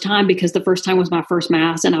first time because the first time was my first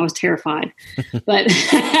mass and I was terrified, but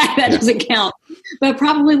that doesn't count. But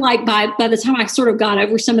probably like by the time I sort of got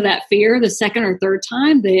over some of that fear, the second or third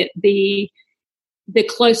time, the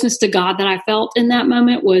closeness to God that I felt in that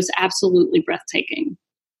moment was absolutely breathtaking.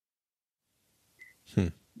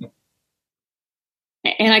 And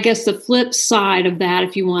I guess the flip side of that,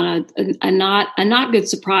 if you want a not good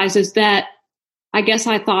surprise, is that I guess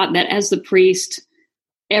I thought that as the priest,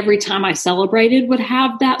 every time I celebrated would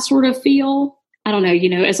have that sort of feel. I don't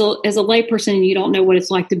know, as a lay person, you don't know what it's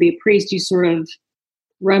like to be a priest. You sort of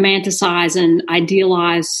romanticize and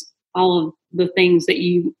idealize all of the things that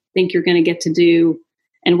you think you're going to get to do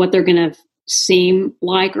and what they're going to seem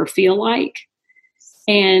like or feel like.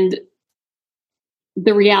 And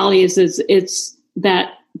the reality is it's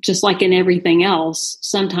that just like in everything else,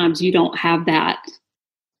 sometimes you don't have that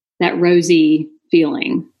rosy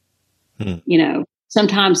feeling. You know,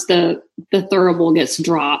 sometimes the thurible gets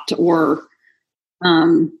dropped, or,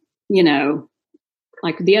 you know,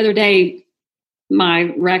 like the other day,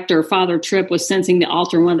 my rector, Father Tripp, was sensing the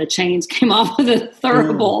altar, and one of the chains came off of the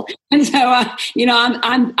thurible. And so, you know,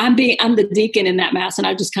 I'm the deacon in that mass, and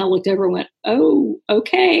I just kind of looked over and went, "Oh,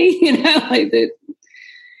 okay." You know, like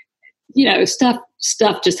you know, stuff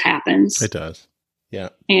just happens. It does. Yeah.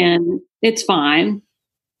 And it's fine.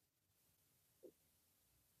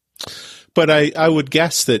 But I would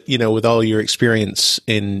guess that, you know, with all your experience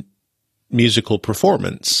in musical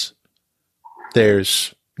performance,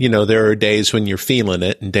 there's, you know, there are days when you're feeling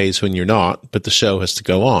it and days when you're not, but the show has to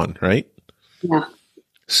go on, right? Yeah.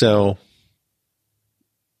 So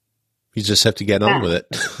you just have to get on with it.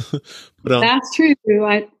 That's true.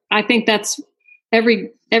 I think that's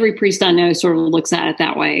every priest I know sort of looks at it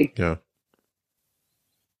that way. Yeah.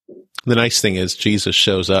 The nice thing is Jesus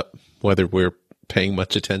shows up whether we're paying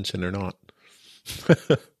much attention or not.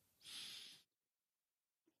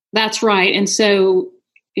 That's right. And so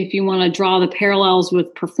if you want to draw the parallels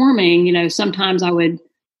with performing, you know, sometimes I would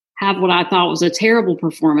have what I thought was a terrible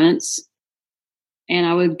performance, and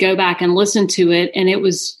I would go back and listen to it, and it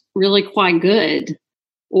was really quite good.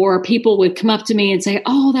 Or people would come up to me and say,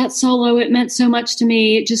 "Oh, that solo, it meant so much to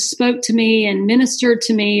me. It just spoke to me and ministered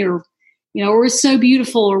to me," or, you know, or "it's so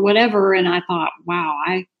beautiful," or whatever. And I thought, wow,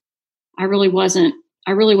 I really wasn't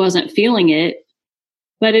feeling it.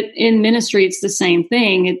 But in ministry, it's the same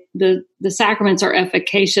thing. The sacraments are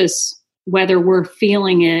efficacious whether we're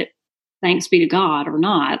feeling it, thanks be to God, or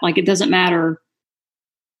not. Like, it doesn't matter,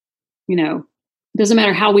 you know, it doesn't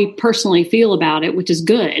matter how we personally feel about it, which is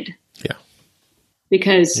good. Yeah.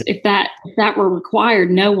 Because if that were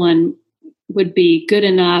required, no one would be good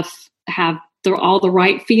enough to have all the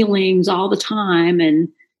right feelings all the time. And,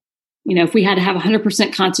 you know, if we had to have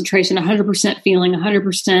 100% concentration, 100% feeling,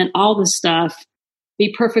 100% all this stuff,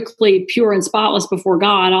 be perfectly pure and spotless before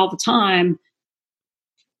God all the time,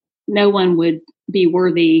 no one would be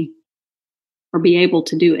worthy or be able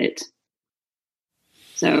to do it.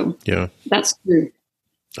 So yeah, that's true.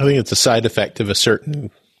 I think it's a side effect of a certain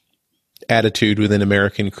attitude within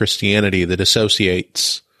American Christianity that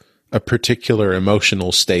associates a particular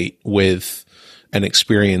emotional state with an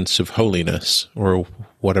experience of holiness or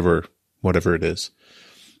whatever it is.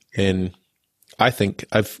 And I think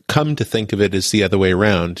I've come to think of it as the other way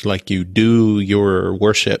around. Like, you do your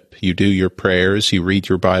worship, you do your prayers, you read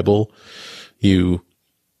your Bible, you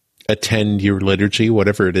attend your liturgy,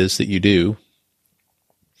 whatever it is that you do.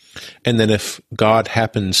 And then if God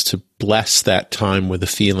happens to bless that time with a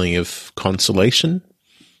feeling of consolation,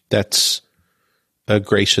 that's a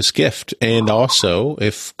gracious gift. And also,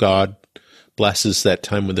 if God blesses that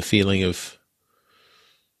time with a feeling of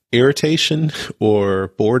irritation or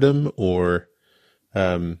boredom or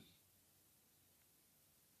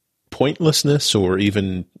pointlessness or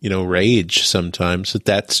even, you know, rage sometimes,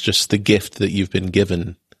 that's just the gift that you've been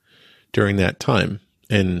given during that time.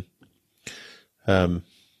 And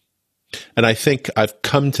I think I've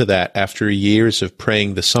come to that after years of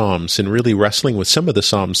praying the Psalms and really wrestling with some of the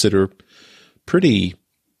Psalms that are pretty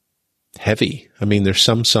heavy. I mean, there's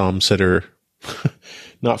some Psalms that are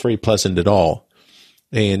not very pleasant at all.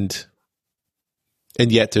 And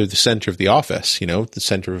yet they're the center of the office, you know, the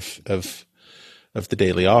center of the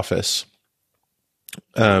daily office.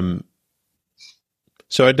 So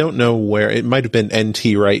I don't know where it might have been.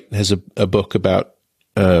 N.T. Wright has a book about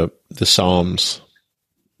the Psalms,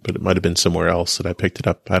 but it might have been somewhere else that I picked it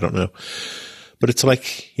up. I don't know. But it's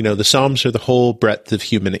like, you know, the Psalms are the whole breadth of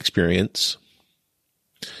human experience.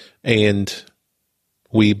 And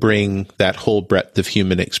we bring that whole breadth of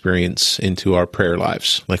human experience into our prayer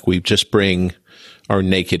lives. Like, we just bring our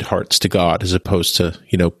naked hearts to God, as opposed to,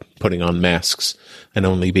 you know, putting on masks and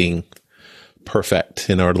only being perfect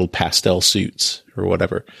in our little pastel suits or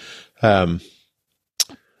whatever.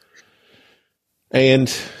 And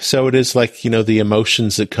so it is like, you know, the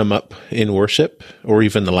emotions that come up in worship, or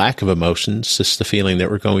even the lack of emotions, just the feeling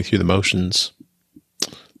that we're going through the motions.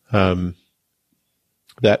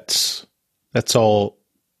 That's all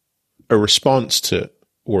a response to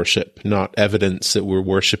worship, not evidence that we're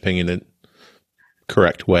worshiping in a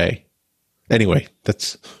correct way. Anyway,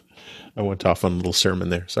 I went off on a little sermon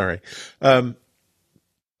there. Sorry. No,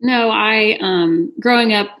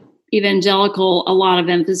 growing up evangelical, a lot of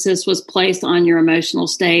emphasis was placed on your emotional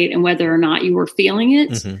state and whether or not you were feeling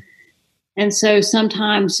it. Mm-hmm. And so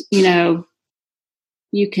sometimes, you know,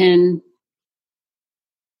 you can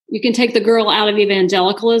take the girl out of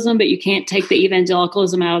evangelicalism, but you can't take the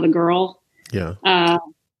evangelicalism out of the girl. Yeah.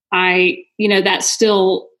 that's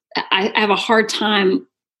still, I have a hard time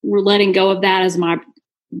letting go of that as my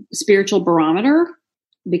spiritual barometer,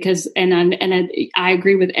 because, I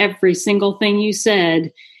agree with every single thing you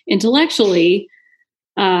said intellectually.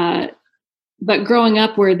 But growing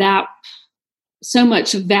up where that so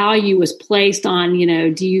much value was placed on,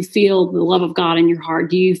 do you feel the love of God in your heart?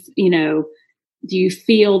 Do you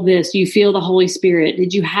feel this? Do you feel the Holy Spirit?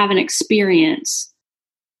 Did you have an experience?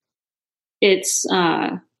 It's,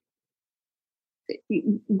 then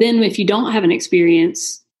if you don't have an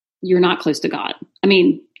experience, you're not close to God. I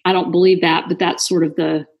mean, I don't believe that, but that's sort of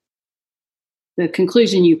the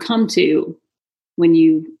conclusion you come to when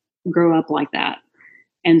you grow up like that.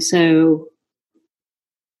 And so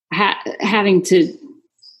I've had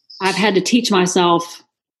to teach myself,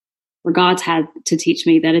 or God's had to teach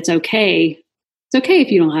me, that it's okay. It's okay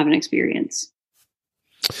if you don't have an experience.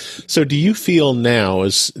 So do you feel now,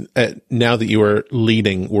 now that you are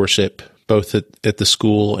leading worship, both at the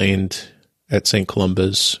school and at St.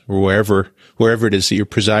 Columba's, or wherever it is that you're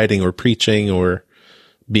presiding or preaching or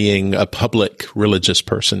being a public religious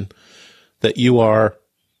person, that do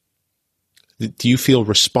you feel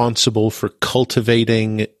responsible for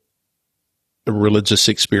cultivating a religious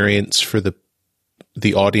experience for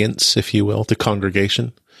the audience, if you will, the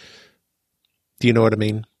congregation? Do you know what I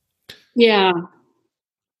mean? Yeah.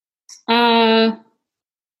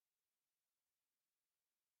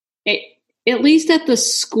 At least at the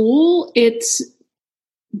school, it's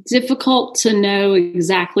difficult to know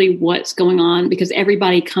exactly what's going on, because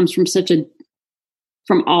everybody comes from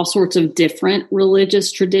from all sorts of different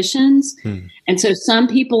religious traditions. And so some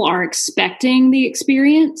people are expecting the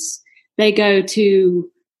experience. They go to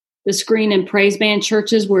the screen and praise band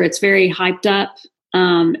churches where it's very hyped up.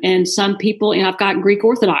 And some people, I've got Greek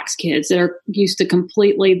Orthodox kids that are used to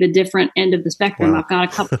completely the different end of the spectrum. Wow. I've got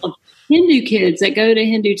a couple of Hindu kids that go to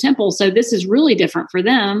Hindu temples. So this is really different for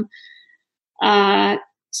them.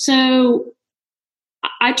 So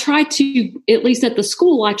I try to, at least at the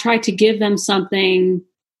school, I try to give them something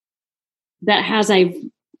that has a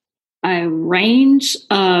range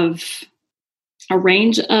of how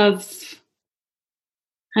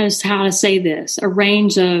to say this, a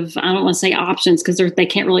range of, I don't want to say options, because they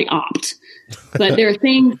can't really opt, but there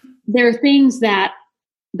are things that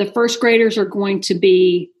the first graders are going to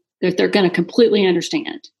be, that they're going to completely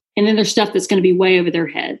understand. And then there's stuff that's going to be way over their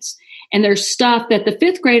heads. And there's stuff that the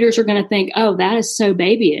fifth graders are going to think, oh, that is so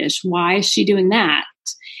babyish. Why is she doing that?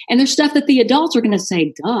 And there's stuff that the adults are going to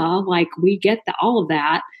say, duh, like we get all of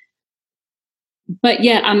that. But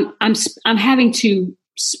yet I'm having to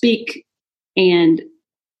speak and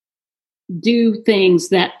do things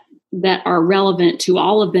that are relevant to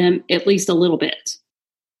all of them, at least a little bit.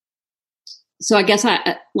 So I guess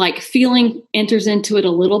I like feeling enters into it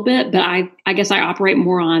a little bit, but I guess I operate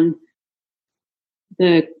more on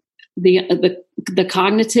the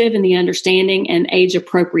cognitive and the understanding and age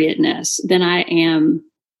appropriateness than I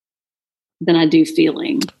do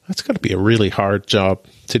feeling. That's got to be a really hard job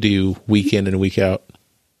to do week in and week out.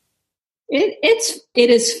 It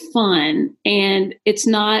is fun, and it's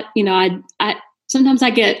not, I sometimes I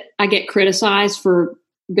get criticized for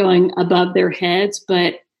going above their heads,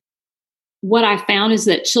 but what I found is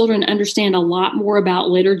that children understand a lot more about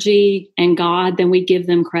liturgy and God than we give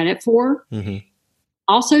them credit for. Mm-hmm.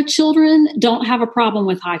 Also, children don't have a problem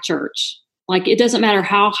with high church. Like, it doesn't matter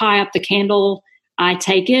how high up the candle I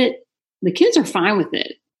take it. The kids are fine with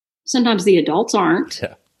it. Sometimes the adults aren't.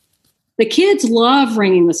 Yeah. The kids love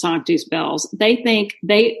ringing the Sanctus bells. They think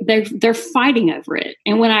they're fighting over it.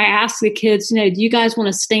 And when I ask the kids, do you guys want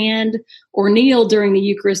to stand or kneel during the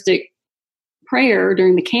Eucharistic prayer,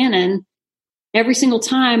 during the canon? Every single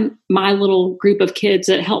time, my little group of kids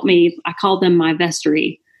that help me, I call them my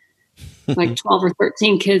vestry, like 12 or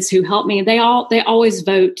 13 kids who help me. They always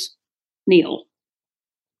vote kneel.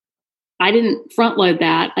 I didn't front load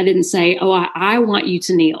that. I didn't say, oh, I want you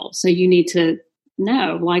to kneel, so you need to.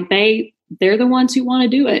 No, like they're the ones who want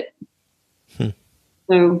to do it.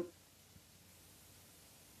 So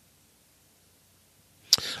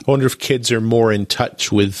I wonder if kids are more in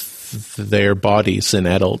touch with their bodies than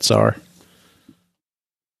adults are.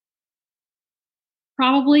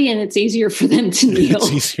 Probably, and it's easier for them to kneel.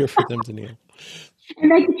 It's easier for them to kneel.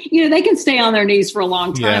 And they can stay on their knees for a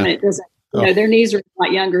long time, and it doesn't. Their knees are a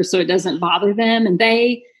lot younger, so it doesn't bother them, and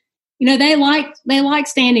they like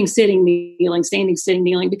standing, sitting, kneeling,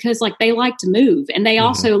 because like they like to move, and they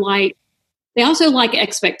also like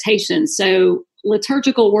expectations. So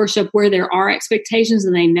liturgical worship where there are expectations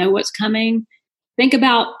and they know what's coming. Think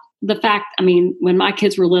about the fact, when my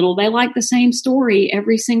kids were little, they liked the same story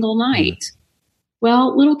every single night.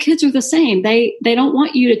 Well, little kids are the same. They don't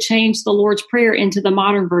want you to change the Lord's Prayer into the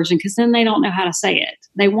modern version because then they don't know how to say it.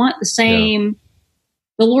 They want the same,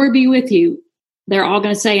 the Lord be with you. They're all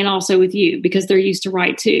going to say, and also with you, because they're used to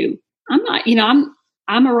write too. I'm not,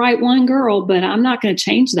 I'm a write one girl, but I'm not going to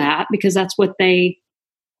change that because that's what they,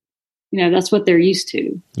 that's what they're used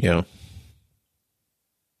to. Yeah.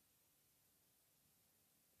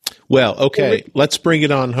 Well, okay, let's bring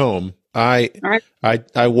it on home. I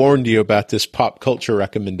warned you about this pop culture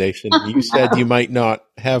recommendation. You said you might not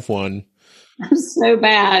have one. I'm so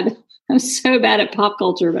bad at pop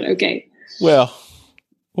culture, but okay. Well,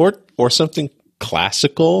 or something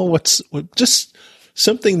classical. Just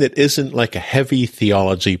something that isn't like a heavy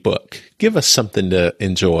theology book. Give us something to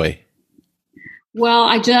enjoy. Well,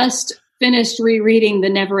 I just finished rereading The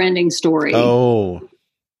Never-Ending Story. Oh,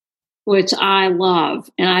 which I love.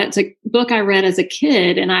 And it's a book I read as a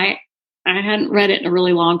kid, and I hadn't read it in a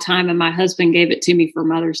really long time, and my husband gave it to me for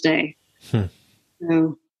Mother's Day.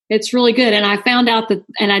 So it's really good. And I found out that,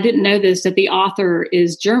 and I didn't know this, that the author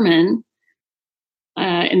is German,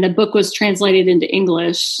 and the book was translated into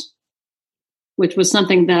English, which was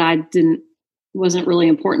something that wasn't really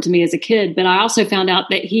important to me as a kid. But I also found out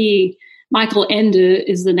that Michael Ende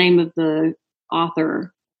is the name of the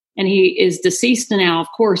author. And he is deceased now,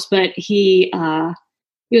 of course, but he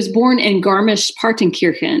was born in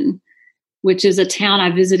Garmisch-Partenkirchen, which is a town I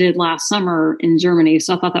visited last summer in Germany.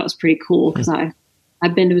 So I thought that was pretty cool because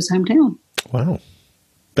I've been to his hometown. Wow.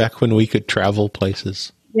 Back when we could travel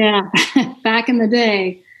places. Yeah, back in the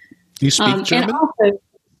day. You speak German?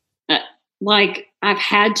 And also, I've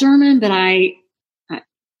had German, but I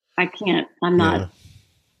can't. I'm not. Yeah.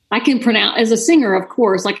 I can pronounce, as a singer, of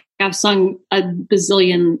course, like I've sung a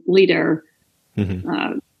bazillion Lieder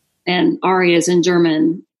and arias in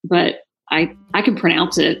German, but I can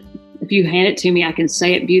pronounce it. If you hand it to me, I can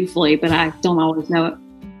say it beautifully, but I don't always know it.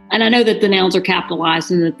 And I know that the nouns are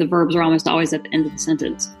capitalized and that the verbs are almost always at the end of the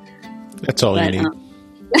sentence. That's all you need.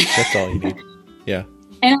 That's all you need. Yeah.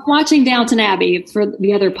 And I'm watching Downton Abbey for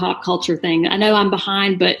the other pop culture thing. I know I'm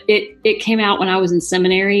behind, but it came out when I was in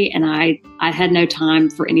seminary, and I had no time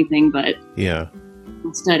for anything but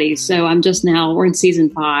studies. So we're in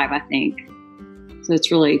season 5, I think. So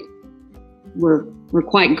it's really, we're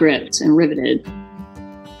quite gripped and riveted.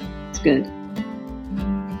 It's good.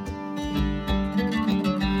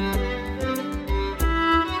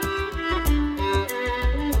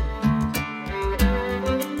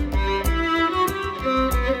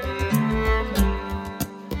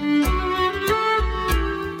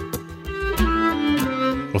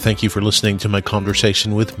 Thank you for listening to my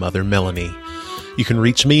conversation with Mother Melanie. You can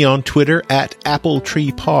reach me on Twitter at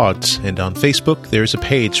AppleTreePods, and on Facebook there's a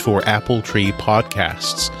page for Apple Tree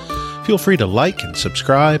Podcasts. Feel free to like and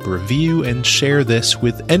subscribe, review, and share this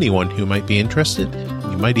with anyone who might be interested.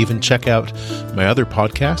 You might even check out my other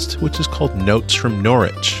podcast, which is called Notes from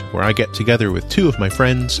Norwich, where I get together with 2 of my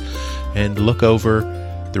friends and look over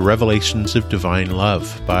The Revelations of Divine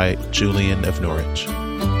Love by Julian of Norwich.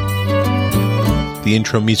 The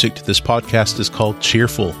intro music to this podcast is called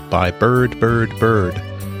Cheerful by Bird, Bird, Bird.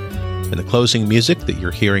 And the closing music that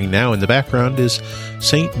you're hearing now in the background is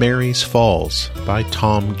St. Mary's Falls by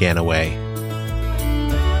Tom Ganaway.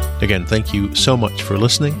 Again, thank you so much for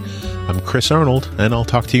listening. I'm Chris Arnold, and I'll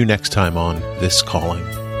talk to you next time on This Calling.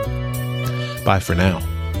 Bye for now.